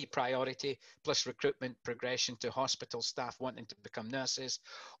LAP priority, plus recruitment progression to hospital staff wanting to become nurses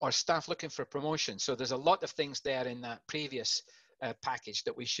or staff looking for promotion. So there's a lot of things there in that previous package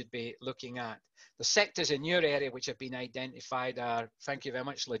that we should be looking at. The sectors in your area which have been identified are, thank you very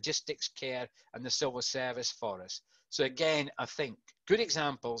much, logistics, care, and the civil service for us. So again, I think good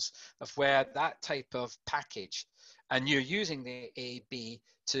examples of where that type of package, and you're using the AEB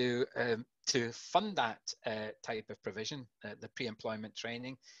to fund that type of provision, the pre-employment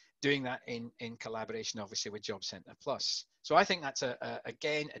training, doing that in collaboration, obviously, with Job Centre Plus. So I think that's,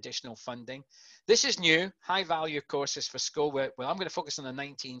 again, additional funding. This is new, high-value courses for school. Well, I'm going to focus on the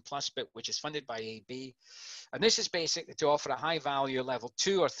 19 plus bit, which is funded by AEB. And this is basically to offer a high-value level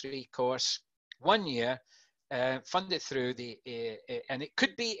 2 or 3 course, 1 year, funded through and it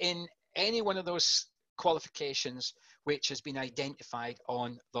could be in any one of those qualifications which has been identified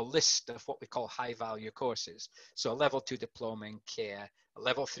on the list of what we call high value courses. So a level 2 diploma in care, a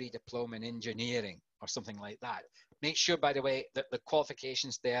level 3 diploma in engineering, or something like that. Make sure, by the way, that the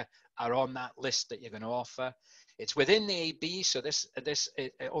qualifications there are on that list that you're going to offer. It's within the AEB, so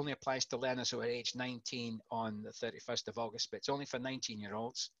it only applies to learners who are age 19 on the 31st of August, but it's only for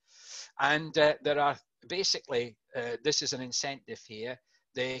 19-year-olds. And there are basically, this is an incentive here.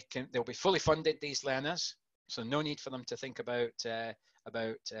 They'll be fully funded, these learners, so no need for them to think about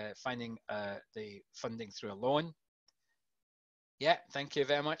finding the funding through a loan. Yeah, thank you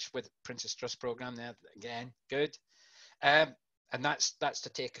very much, with Princess Trust Programme there again, good. And that's to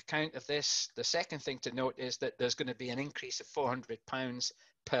take account of this. The second thing to note is that there's going to be an increase of £400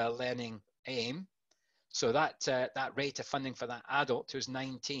 per learning aim. So that rate of funding for that adult who's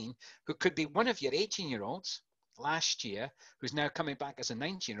 19, who could be one of your 18-year-olds last year, who's now coming back as a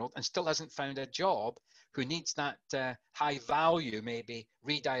 19-year-old and still hasn't found a job, who needs that high value, maybe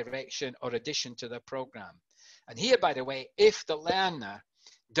redirection or addition to the program. And here, by the way, if the learner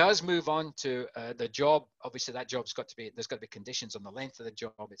does move on to the job, obviously that job's there's got to be conditions on the length of the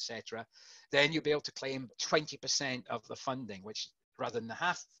job, etc. Then you'll be able to claim 20% of the funding, which rather than the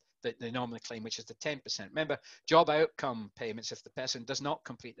half that they normally claim, which is the 10%. Remember, job outcome payments, if the person does not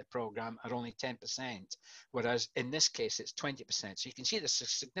complete the program, are only 10%, whereas in this case, it's 20%. So you can see there's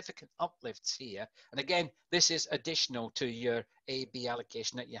significant uplifts here. And again, this is additional to your AEB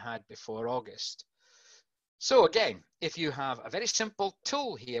allocation that you had before August. So again, if you have a very simple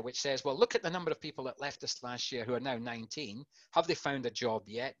tool here, which says, well, look at the number of people that left us last year who are now 19. Have they found a job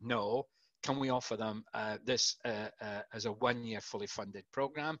yet? No. Can we offer them this as a 1 year fully funded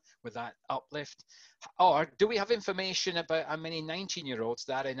program with that uplift? Or do we have information about how many 19-year-olds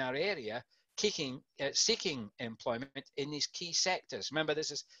that are in our area seeking employment in these key sectors? Remember, this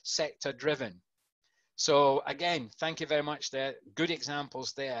is sector driven. So again, thank you very much there. Good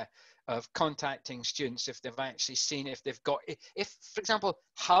examples there of contacting students if they've actually seen, if they've got, if, for example,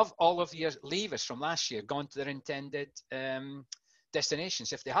 have all of your leavers from last year gone to their intended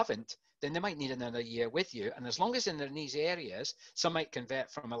destinations? If they haven't, then they might need another year with you. And as long as they're in these areas, some might convert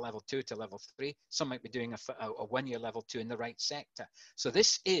from a level 2 to level 3. Some might be doing a 1 year level 2 in the right sector. So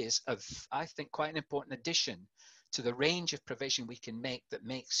this is, I think, quite an important addition to the range of provision we can make that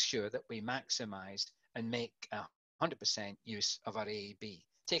makes sure that we maximize and make 100% use of our AEB.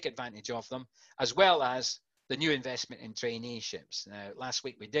 Take advantage of them, as well as the new investment in traineeships. Now, last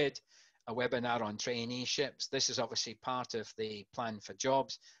week we did a webinar on traineeships. This is obviously part of the plan for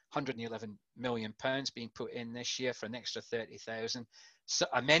jobs. £111 million being put in this year for an extra 30,000. So,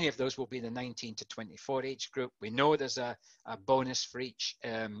 many of those will be the 19 to 24 age group. We know there's a bonus for each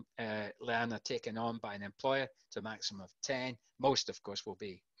learner taken on by an employer to a maximum of 10. Most, of course, will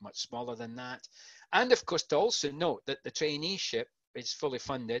be much smaller than that. And, of course, to also note that the traineeship is fully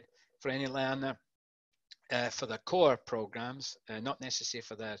funded for any learner for their core programs, not necessarily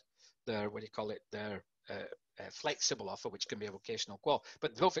for their what do you call it, their flexible offer, which can be a vocational qual.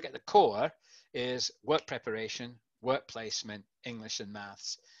 But don't forget the core is work preparation, work placement, English and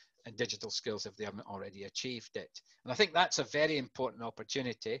maths, and digital skills if they haven't already achieved it. And I think that's a very important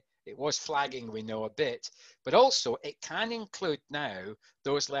opportunity. It was flagging, we know, a bit, but also it can include now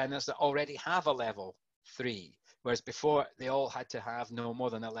those learners that already have a level 3, whereas before they all had to have no more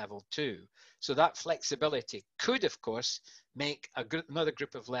than a level 2. So that flexibility could, of course, make another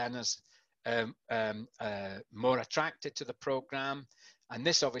group of learners more attracted to the program. And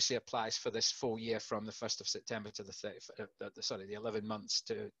this obviously applies for this full year from the 1st of September to the 11 months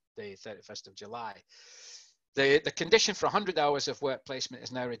to the 31st of July. The condition for 100 hours of work placement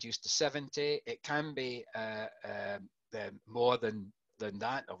is now reduced to 70. It can be more than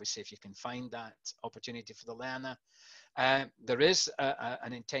that, obviously, if you can find that opportunity for the learner. There is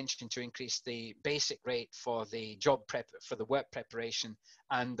an intention to increase the basic rate for the job prep, for the work preparation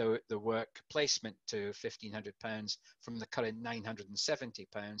and the work placement to £1,500 from the current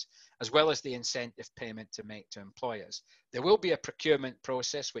 £970, as well as the incentive payment to make to employers. There will be a procurement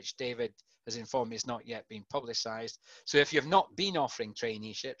process, which David has informed me has not yet been publicised. So if you've not been offering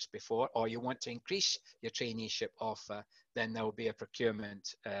traineeships before, or you want to increase your traineeship offer, then there will be a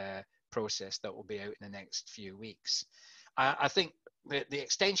procurement process that will be out in the next few weeks. I think the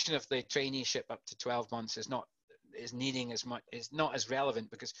extension of the traineeship up to 12 months is not as relevant,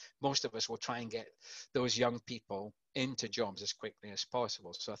 because most of us will try and get those young people into jobs as quickly as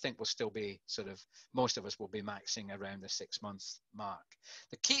possible. So I think we'll still be most of us will be maxing around the 6 months mark.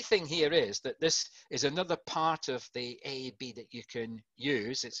 The key thing here is that this is another part of the AEB that you can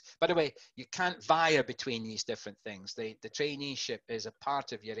use. It's, by the way, you can't via between these different things. The traineeship is a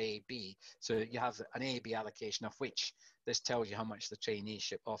part of your AEB. So you have an AEB allocation, of which this tells you how much the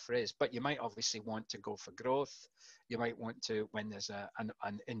traineeship offer is. But you might obviously want to go for growth. You might want to, when there's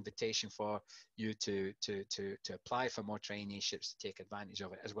an invitation for you to apply for more traineeships, to take advantage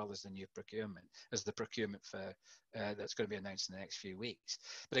of it, as well as the new procurement, as the procurement for that's going to be announced in the next few weeks.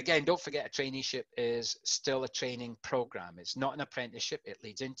 But again, don't forget, a traineeship is still a training program. It's not an apprenticeship. It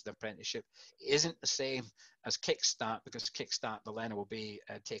leads into the apprenticeship. It isn't the same as Kickstart, because Kickstart, the learner will be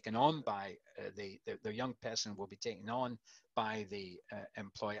taken on by the young person will be taken on by the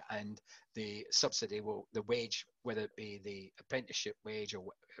employer, and the subsidy will, the wage, whether it be the apprenticeship wage or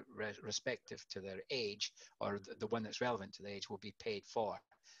respective to their age, or the one that's relevant to the age, will be paid for.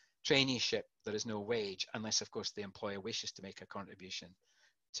 Traineeship, there is no wage, unless of course the employer wishes to make a contribution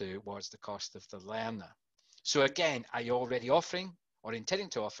towards the cost of the learner. So again, are you already offering or intending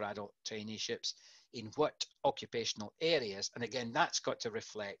to offer adult traineeships? In what occupational areas? And again, that's got to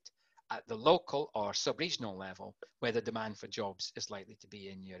reflect at the local or sub-regional level where the demand for jobs is likely to be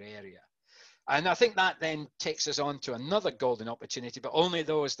in your area. And I think that then takes us on to another golden opportunity, but only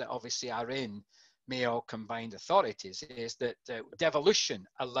those that obviously are in Mayoral combined authorities, is that devolution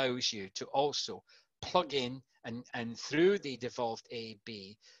allows you to also plug in and through the devolved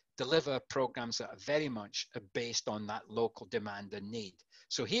AEB, deliver programs that are very much based on that local demand and need.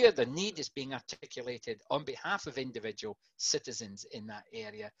 So here the need is being articulated on behalf of individual citizens in that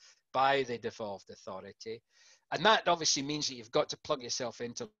area by the devolved authority. And that obviously means that you've got to plug yourself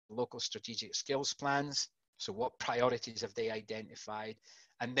into local strategic skills plans. So what priorities have they identified?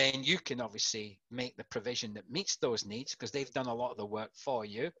 And then you can obviously make the provision that meets those needs, because they've done a lot of the work for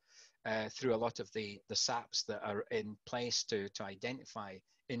you through a lot of the SAPs that are in place to identify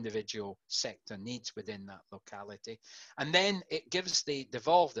individual sector needs within that locality. And then it gives the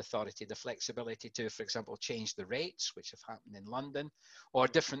devolved authority the flexibility to, for example, change the rates, which have happened in London, or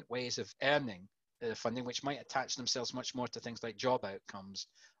different ways of earning funding, which might attach themselves much more to things like job outcomes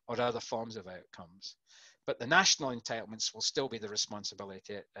or other forms of outcomes. But the national entitlements will still be the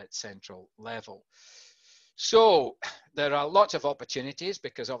responsibility at central level. So there are lots of opportunities,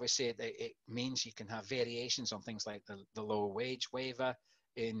 because obviously it means you can have variations on things like the low wage waiver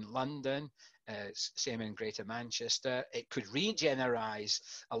in London, same in Greater Manchester. It could regeneralize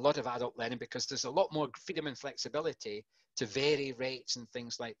a lot of adult learning, because there's a lot more freedom and flexibility to vary rates and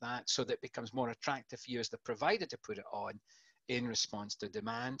things like that, so that it becomes more attractive for you as the provider to put it on, in response to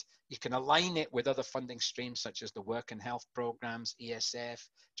demand. You can align it with other funding streams such as the work and health programs, ESF,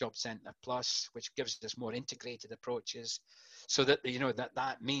 Job Centre Plus, which gives us more integrated approaches, so that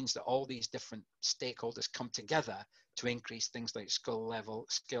that means that all these different stakeholders come together to increase things like skill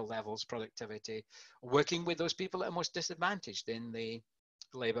levels, productivity, working with those people that are most disadvantaged in the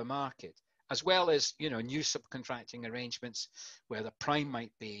labour market, as well as new subcontracting arrangements where the prime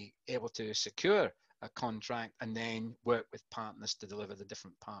might be able to secure a contract and then work with partners to deliver the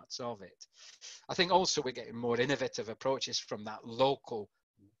different parts of it. I think also we're getting more innovative approaches from that local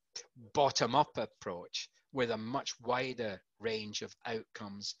bottom-up approach with a much wider range of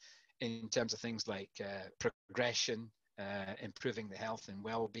outcomes in terms of things like progression, improving the health and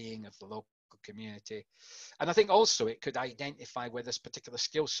well-being of the local community. And I think also it could identify where this particular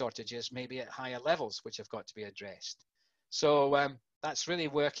skill shortages maybe at higher levels, which have got to be addressed. So that's really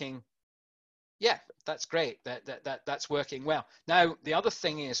working. Yeah, that's great. That's working well. Now, the other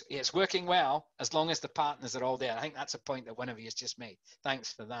thing is it's working well as long as the partners are all there. I think that's a point that one of you has just made.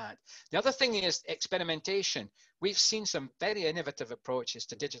 Thanks for that. The other thing is experimentation. We've seen some very innovative approaches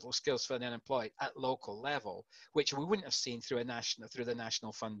to digital skills for the unemployed at local level, which we wouldn't have seen through the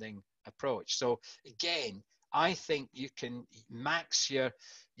national funding approach. So again, I think you can max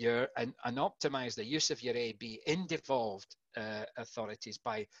and optimize the use of your AEB in devolved authorities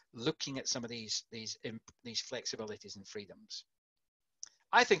by looking at some of these flexibilities and freedoms.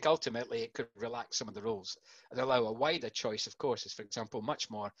 I think ultimately it could relax some of the rules and allow a wider choice of courses. For example, much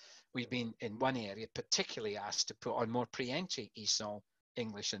more, we've been in one area particularly asked to put on more pre-entry ESOL,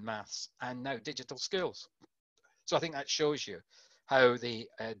 English and maths, and now digital skills. So I think that shows you how the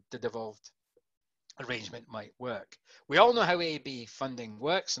devolved arrangement might work. We all know how AEB funding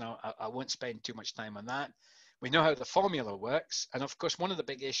works, and I won't spend too much time on that. We know how the formula works, and of course one of the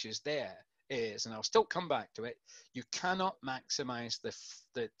big issues there is, and I'll still come back to it, you cannot maximize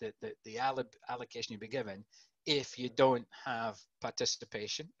the allocation you'll be given if you don't have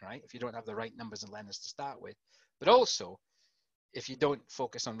participation, right? If you don't have the right numbers of learners to start with, but also if you don't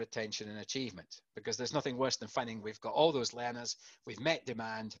focus on retention and achievement, because there's nothing worse than finding we've got all those learners, we've met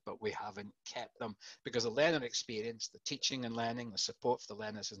demand, but we haven't kept them because the learner experience, the teaching and learning, the support for the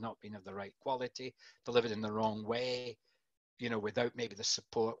learners has not been of the right quality, delivered in the wrong way, without maybe the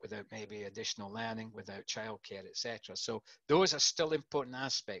support, without maybe additional learning, without childcare, etc. So those are still important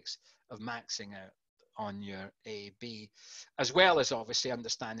aspects of maxing out on your AEB, as well as obviously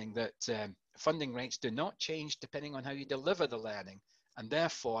understanding that funding rates do not change depending on how you deliver the learning. And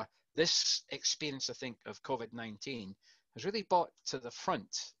therefore, this experience, I think, of COVID-19 has really brought to the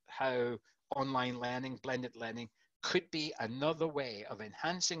front how online learning, blended learning, could be another way of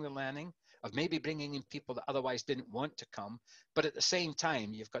enhancing the learning, of maybe bringing in people that otherwise didn't want to come. But at the same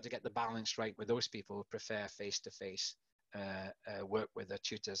time, you've got to get the balance right with those people who prefer face-to-face work with their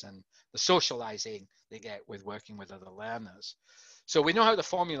tutors and the socializing they get with working with other learners. So we know how the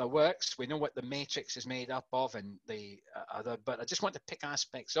formula works. We know what the matrix is made up of and the other, but I just want to pick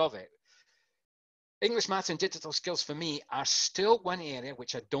aspects of it. English, maths and digital skills for me are still one area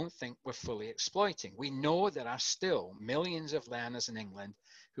which I don't think we're fully exploiting. We know there are still millions of learners in England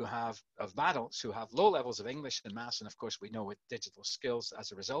of adults who have low levels of English and maths, and of course we know with digital skills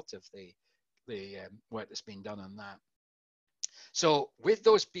as a result of the work that's been done on that. So with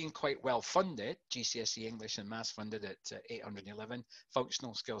those being quite well funded, GCSE English and Maths funded at 811,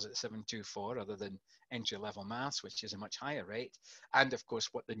 functional skills at 724, other than entry level maths, which is a much higher rate, and of course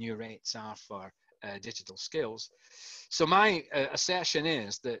what the new rates are for digital skills. So my assertion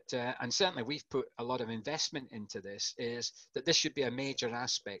is that, and certainly we've put a lot of investment into this, is that this should be a major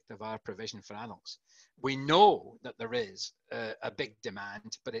aspect of our provision for adults. We know that there is a big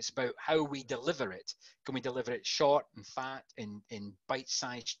demand, but it's about how we deliver it. Can we deliver it short and fat in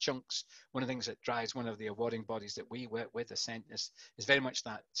bite-sized chunks? One of the things that drives one of the awarding bodies that we work with, Apprentices, is very much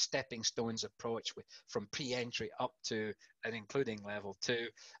that stepping stones approach from pre-entry up to and including level 2,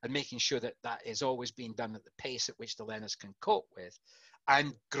 and making sure that that is always being done at the pace at which the learners can cope with.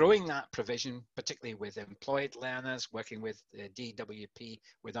 And growing that provision, particularly with employed learners, working with the DWP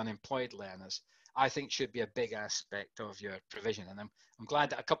with unemployed learners, I think should be a big aspect of your provision. And I'm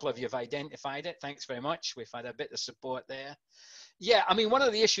glad that a couple of you have identified it. Thanks very much. We've had a bit of support there. Yeah, I mean, one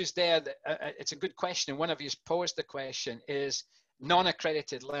of the issues there, it's a good question. One of you posed the question is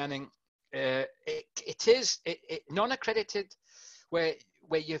non-accredited learning. It is non-accredited where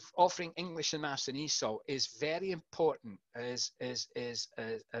you're offering English and Maths and ESOL is very important as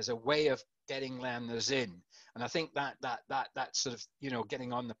a way of getting learners in. And I think that sort of,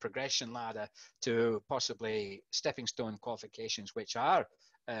 getting on the progression ladder to possibly stepping stone qualifications, which are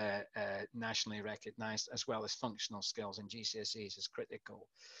nationally recognised, as well as functional skills and GCSEs is critical.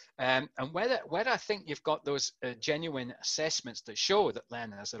 And whether I think you've got those genuine assessments that show that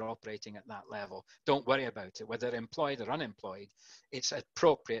learners are operating at that level, don't worry about it. Whether employed or unemployed, it's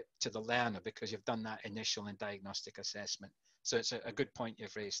appropriate to the learner because you've done that initial and diagnostic assessment. So it's a good point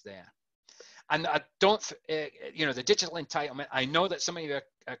you've raised there. And I don't, you know, the digital entitlement, I know that some of you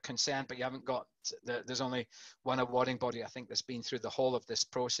are concerned, but you haven't got, there's only one awarding body, I think, that's been through the whole of this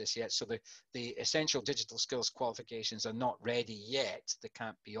process yet. So the essential digital skills qualifications are not ready yet. They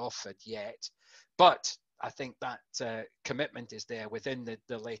can't be offered yet. But I think that commitment is there within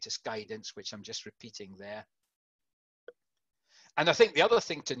the latest guidance, which I'm just repeating there. And I think the other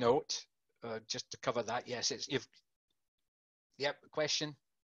thing to note, just to cover that, yes, it's, yep, question.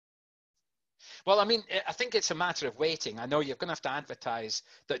 Well, I mean, I think it's a matter of waiting. I know you're going to have to advertise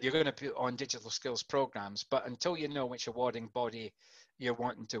that you're going to put on digital skills programs, but until you know which awarding body you're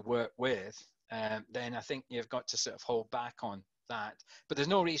wanting to work with, then I think you've got to sort of hold back on that. But there's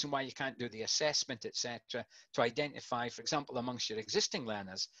no reason why you can't do the assessment, etc., to identify, for example, amongst your existing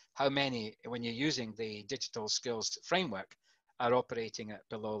learners, how many, when you're using the digital skills framework, are operating at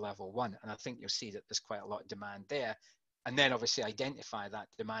below level 1. And I think you'll see that there's quite a lot of demand there. And then obviously identify that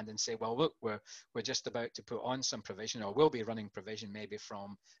demand and say, well, look, we're just about to put on some provision, or we'll be running provision maybe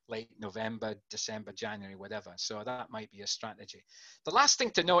from late November, December, January, whatever. So that might be a strategy. The last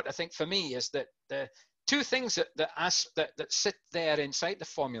thing to note, I think, for me, is that the two things that sit there inside the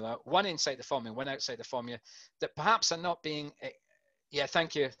formula, one inside the formula, one outside the formula, that perhaps are not being, yeah,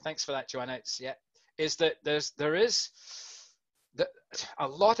 thank you. Thanks for that, Joanna. Is that there is a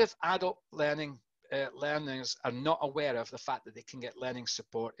lot of adult learners are not aware of the fact that they can get learning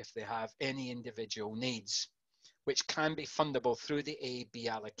support if they have any individual needs, which can be fundable through the AEB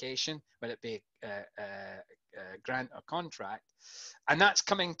allocation, whether it be a grant or contract. And that's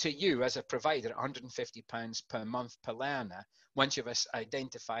coming to you as a provider at £150 per month per learner, once you've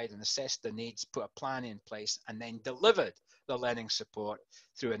identified and assessed the needs, put a plan in place, and then delivered the learning support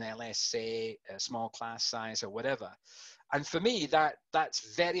through an LSA, a small class size, or whatever. And for me,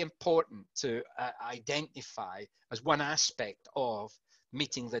 that's very important to identify as one aspect of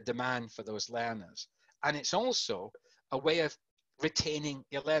meeting the demand for those learners. And it's also a way of retaining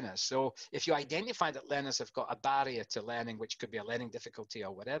your learners. So if you identify that learners have got a barrier to learning, which could be a learning difficulty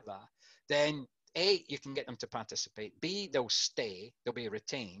or whatever, then A, you can get them to participate. B, they'll stay, they'll be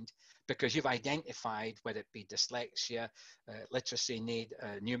retained, because you've identified whether it be dyslexia, literacy need,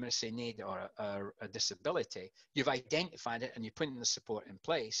 numeracy need, or a disability. You've identified it and you're putting the support in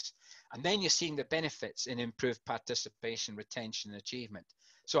place. And then you're seeing the benefits in improved participation, retention, and achievement.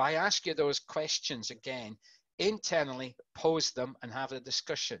 So I ask you those questions again, internally, pose them and have a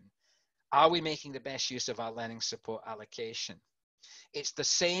discussion. Are we making the best use of our learning support allocation? It's the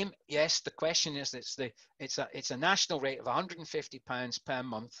same. Yes, the question is, it's a national rate of £150 per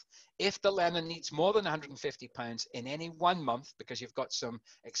month. If the learner needs more than £150 in any 1 month, because you've got some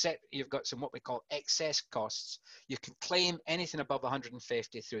what we call excess costs, you can claim anything above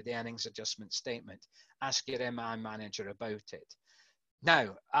 150 through the earnings adjustment statement. Ask your MI manager about it.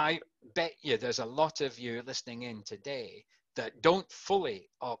 Now, I bet you there's a lot of you listening in today that don't fully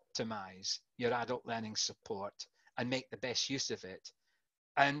optimize your adult learning support and make the best use of it.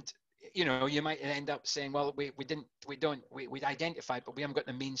 And, you know, you might end up saying, well, we identified, but we haven't got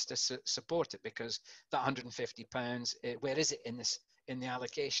the means to support it, because that £150, where is it in the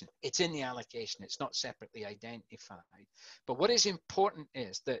allocation? It's in the allocation. It's not separately identified. But what is important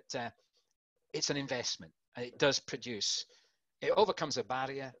is that it's an investment, and it does produce. It overcomes a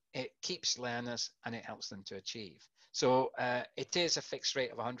barrier, it keeps learners, and it helps them to achieve. So it is a fixed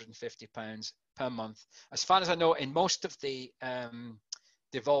rate of £150 per month. As far as I know, in most of the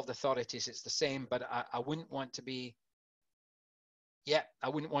devolved authorities, it's the same, but I wouldn't want to be, I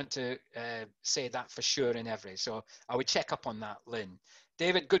wouldn't want to say that for sure in every. So I would check up on that, Lynn.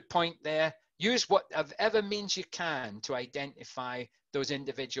 David, good point there. Use whatever means you can to identify those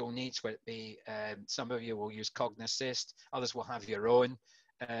individual needs, whether it be, some of you will use Cognosist, others will have your own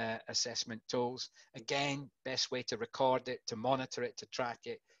assessment tools. Again, best way to record it, to monitor it, to track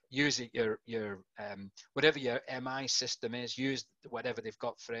it. Use it, your whatever your MI system is, use whatever they've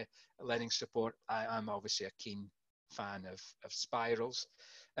got for learning support. I'm obviously a keen fan of spirals,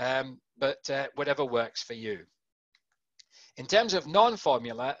 but whatever works for you. In terms of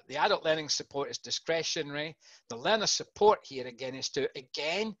non-formula, the adult learning support is discretionary. The learner support here again is to,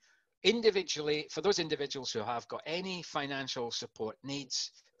 again, individually, for those individuals who have got any financial support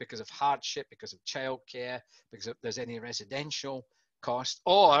needs because of hardship, because of childcare, because if there's any residential cost,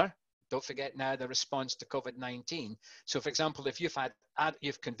 or Don't forget now the response to COVID-19. So for example, if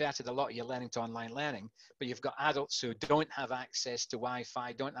you've converted a lot of your learning to online learning, but you've got adults who don't have access to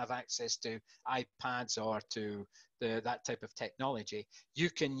Wi-Fi, don't have access to iPads or to that type of technology, you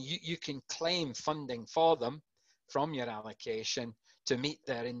can claim funding for them from your allocation to meet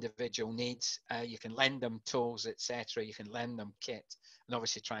their individual needs. You can lend them tools, etc. You can lend them kit, and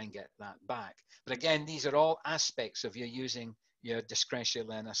obviously try and get that back. But again, these are all aspects of you using your discretionary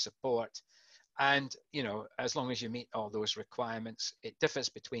learner support. And, you know, as long as you meet all those requirements, it differs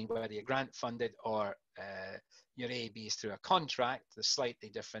between whether you're grant funded or your AEB is through a contract. They're slightly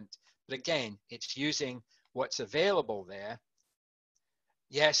different. But again, it's using what's available there.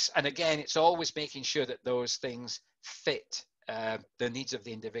 Yes, and again, it's always making sure that those things fit the needs of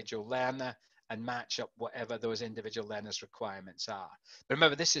the individual learner and match up whatever those individual learners' requirements are. But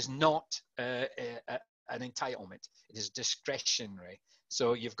remember, this is not an entitlement. It is discretionary.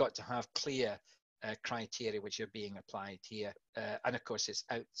 So you've got to have clear criteria which are being applied here. And of course, it's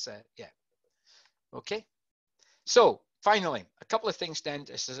out, yeah. Okay. So finally, a couple of things then,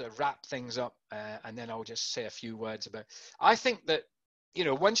 just to wrap things up, and then I'll just say a few words about, I think that, you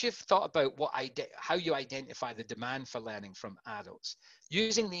know, once you've thought about how you identify the demand for learning from adults,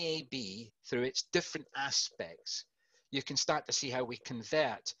 using the AEB through its different aspects, you can start to see how we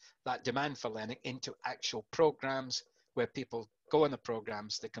convert that demand for learning into actual programs where people go on the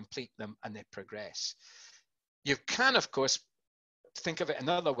programs, they complete them, and they progress. You can, of course, think of it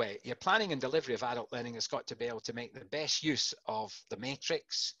another way. Your planning and delivery of adult learning has got to be able to make the best use of the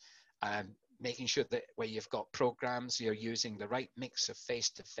matrix, making sure that where you've got programs, you're using the right mix of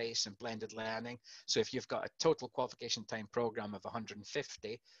face-to-face and blended learning. So if you've got a total qualification time program of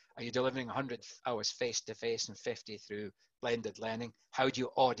 150, are you delivering 100 hours face-to-face and 50 through blended learning? How do you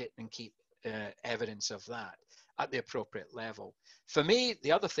audit and keep evidence of that at the appropriate level? For me,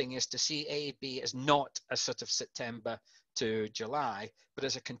 the other thing is to see AEB as not a sort of September to July, but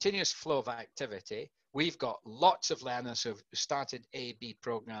as a continuous flow of activity. We've got lots of learners who've started AEB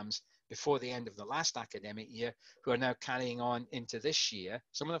programs before the end of the last academic year who are now carrying on into this year.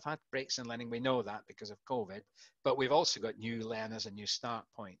 Some of them have had breaks in learning, we know that because of COVID, but we've also got new learners and new start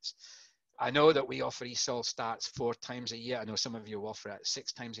points. I know that we offer ESOL starts 4 times a year. I know some of you offer it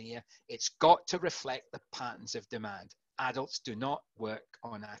 6 times a year. It's got to reflect the patterns of demand. Adults do not work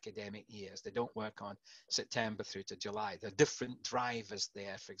on academic years. They don't work on September through to July. There are different drivers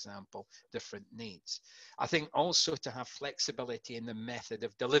there, for example, different needs. I think also to have flexibility in the method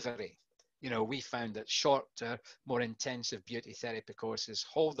of delivery. You know, we found that shorter, more intensive beauty therapy courses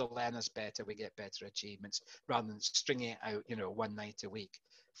hold the learners better. We get better achievements rather than stringing it out, you know, 1 night a week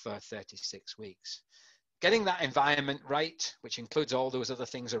for 36 weeks. Getting that environment right, which includes all those other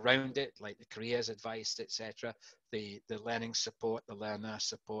things around it, like the careers advice, etc., the learning support, the learner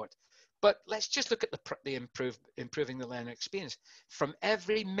support. But let's just look at improving the learner experience. From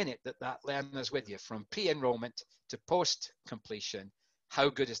every minute that learner's with you, from pre-enrollment to post-completion, how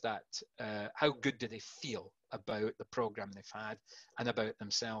good is that? How good do they feel about the program they've had and about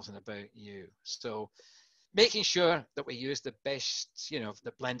themselves and about you? So making sure that we use the best, you know,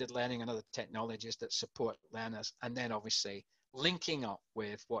 the blended learning and other technologies that support learners, and then obviously linking up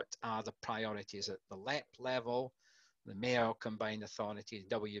with what are the priorities at the LEP level, the Mayo Combined Authority,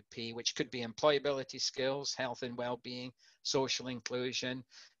 WP, which could be employability skills, health and well-being, social inclusion,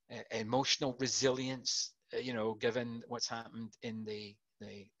 emotional resilience, you know, given what's happened in the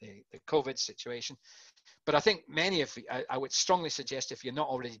COVID situation. But I think many of you, I would strongly suggest, if you're not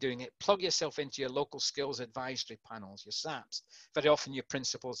already doing it, plug yourself into your local skills advisory panels, your SAPs. Very often your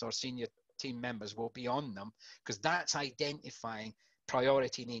principals or senior team members will be on them, because that's identifying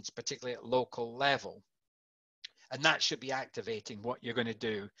priority needs, particularly at local level. And that should be activating what you're going to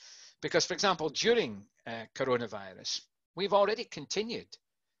do. Because, for example, during coronavirus, we've already continued.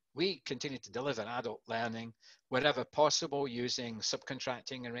 We continue to deliver adult learning wherever possible, using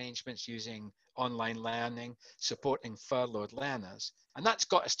subcontracting arrangements, using online learning, supporting furloughed learners. And that's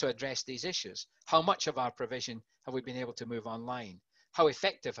got us to address these issues. How much of our provision have we been able to move online? How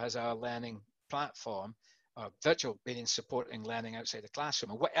effective has our learning platform, virtual, been in supporting learning outside the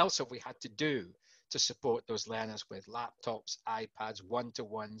classroom? And what else have we had to do to support those learners with laptops, iPads,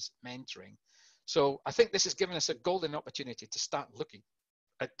 one-to-ones, mentoring? So I think this has given us a golden opportunity to start looking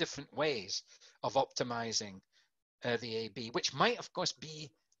at different ways of optimizing the AEB, which might, of course, be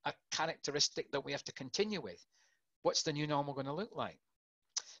a characteristic that we have to continue with. What's the new normal going to look like?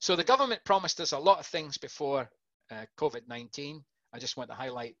 So the government promised us a lot of things before COVID-19. I just want to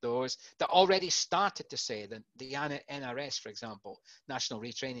highlight those that already started to say that the NRS, for example, National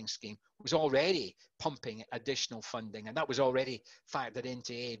Retraining Scheme, was already pumping additional funding, and that was already factored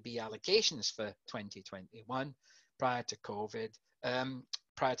into AEB allocations for 2021 prior to COVID,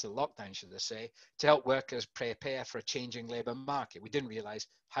 prior to the lockdown, should I say, to help workers prepare for a changing labour market. We didn't realise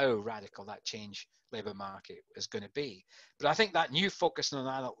how radical that change labour market is going to be. But I think that new focus on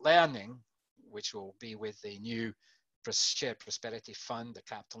adult learning, which will be with the new Shared Prosperity Fund, the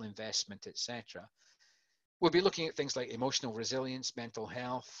capital investment, etc. We'll be looking at things like emotional resilience, mental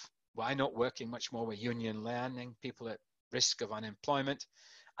health. Why not working much more with union learning, people at risk of unemployment?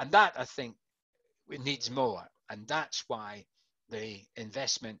 And that, I think, it needs more. And that's why the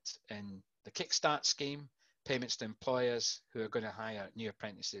investment in the Kickstart scheme, payments to employers who are going to hire new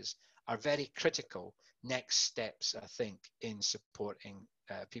apprentices, are very critical next steps, I think, in supporting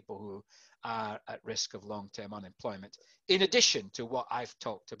people who are at risk of long-term unemployment, in addition to what I've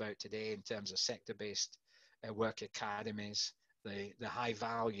talked about today in terms of sector-based work academies, the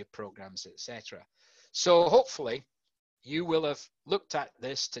high-value programs, etc. So hopefully you will have looked at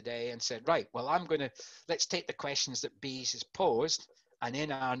this today and said, right, well, let's take the questions that Bees has posed, and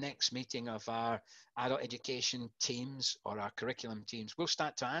in our next meeting of our adult education teams or our curriculum teams, we'll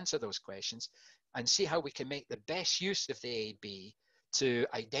start to answer those questions and see how we can make the best use of the AEB to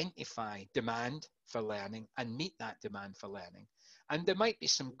identify demand for learning and meet that demand for learning. And there might be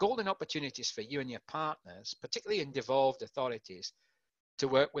some golden opportunities for you and your partners, particularly in devolved authorities, to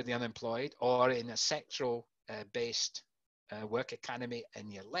work with the unemployed, or in a sectoral based work academy in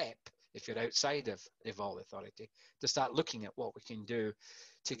your LEP, if you're outside of devolved authority, to start looking at what we can do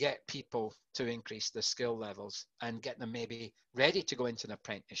to get people to increase their skill levels and get them maybe ready to go into an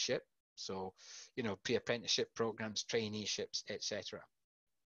apprenticeship. So, you know, pre-apprenticeship programs, traineeships, etc.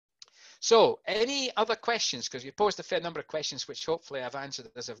 So, any other questions? Because you posed a fair number of questions, which hopefully I've answered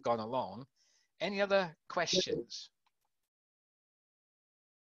as I've gone along. Any other questions?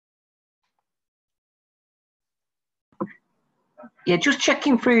 Yeah, just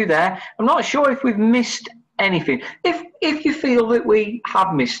checking through there. I'm not sure if we've missed anything. If you feel that we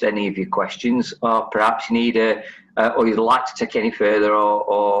have missed any of your questions, or perhaps you need or you'd like to take any further,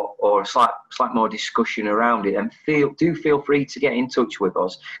 or a slight more discussion around it, then do feel free to get in touch with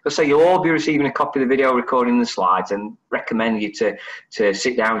us. Because so you'll all be receiving a copy of the video recording the slides, and recommend you to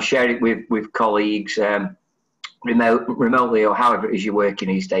sit down, share it with colleagues. Remotely, or however it is you're working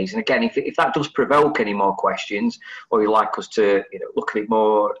these days. And again, if that does provoke any more questions, or you'd like us to look at it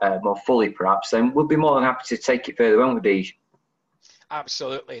more fully perhaps, then we'll be more than happy to take it further, won't we, Deej?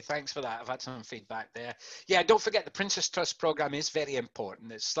 Absolutely, thanks for that. I've had some feedback there. Yeah, don't forget the Princess Trust programme is very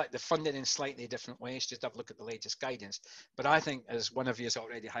important. It's like the funding in slightly different ways. Just have a look at the latest guidance. But I think, as one of you has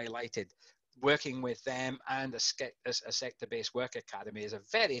already highlighted, working with them and a sector-based work academy is a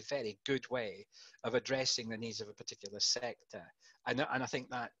very, very good way of addressing the needs of a particular sector. And I think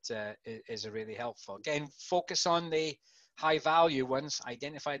that is really helpful. Again, focus on the high value ones,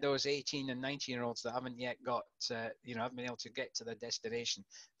 identify those 18 and 19-year-olds that haven't yet got, haven't been able to get to their destination,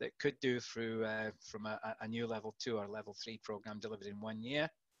 that could do through from a new level 2 or level 3 program delivered in 1 year.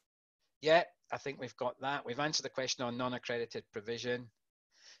 Yeah, I think we've got that. We've answered the question on non-accredited provision.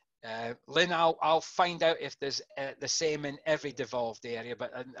 Lynn, I'll find out if there's the same in every devolved area,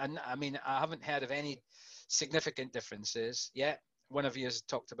 but I mean, I haven't heard of any significant differences. Yeah, one of you has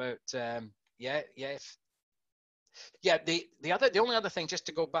talked about, the only other thing, just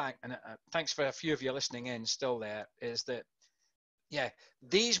to go back, and thanks for a few of you listening in still there, is that,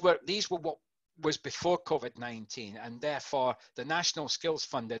 these were what was before COVID-19, and therefore the National Skills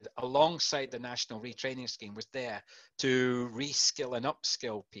Funded, alongside the National Retraining Scheme, was there to reskill and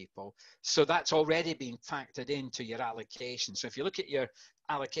upskill people. So that's already been factored into your allocation. So if you look at your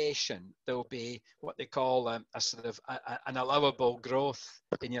allocation, there'll be what they call a sort of an allowable growth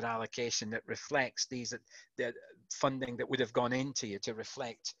in your allocation that reflects the funding that would have gone into you to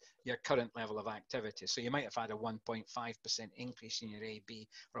reflect your current level of activity. So you might have had a 1.5% increase in your AEB,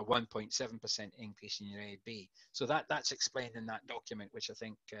 or a 1.7% increase in your AEB. So that's explained in that document, which I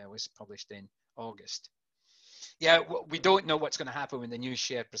think was published in August. Yeah, we don't know what's going to happen with the new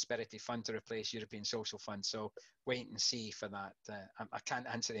Shared Prosperity Fund to replace European Social Fund. So wait and see for that. I can't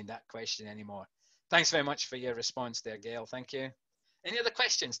answer that question anymore. Thanks very much for your response there, Gail. Thank you. Any other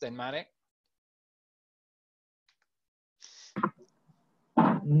questions then, Marek?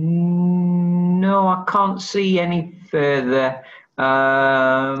 No, I can't see any further.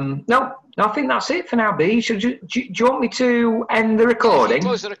 No, I think that's it for now, B. So do you want me to end the recording? Yeah,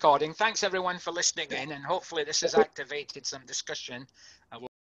 close the recording. Thanks everyone for listening in, and hopefully this has activated some discussion.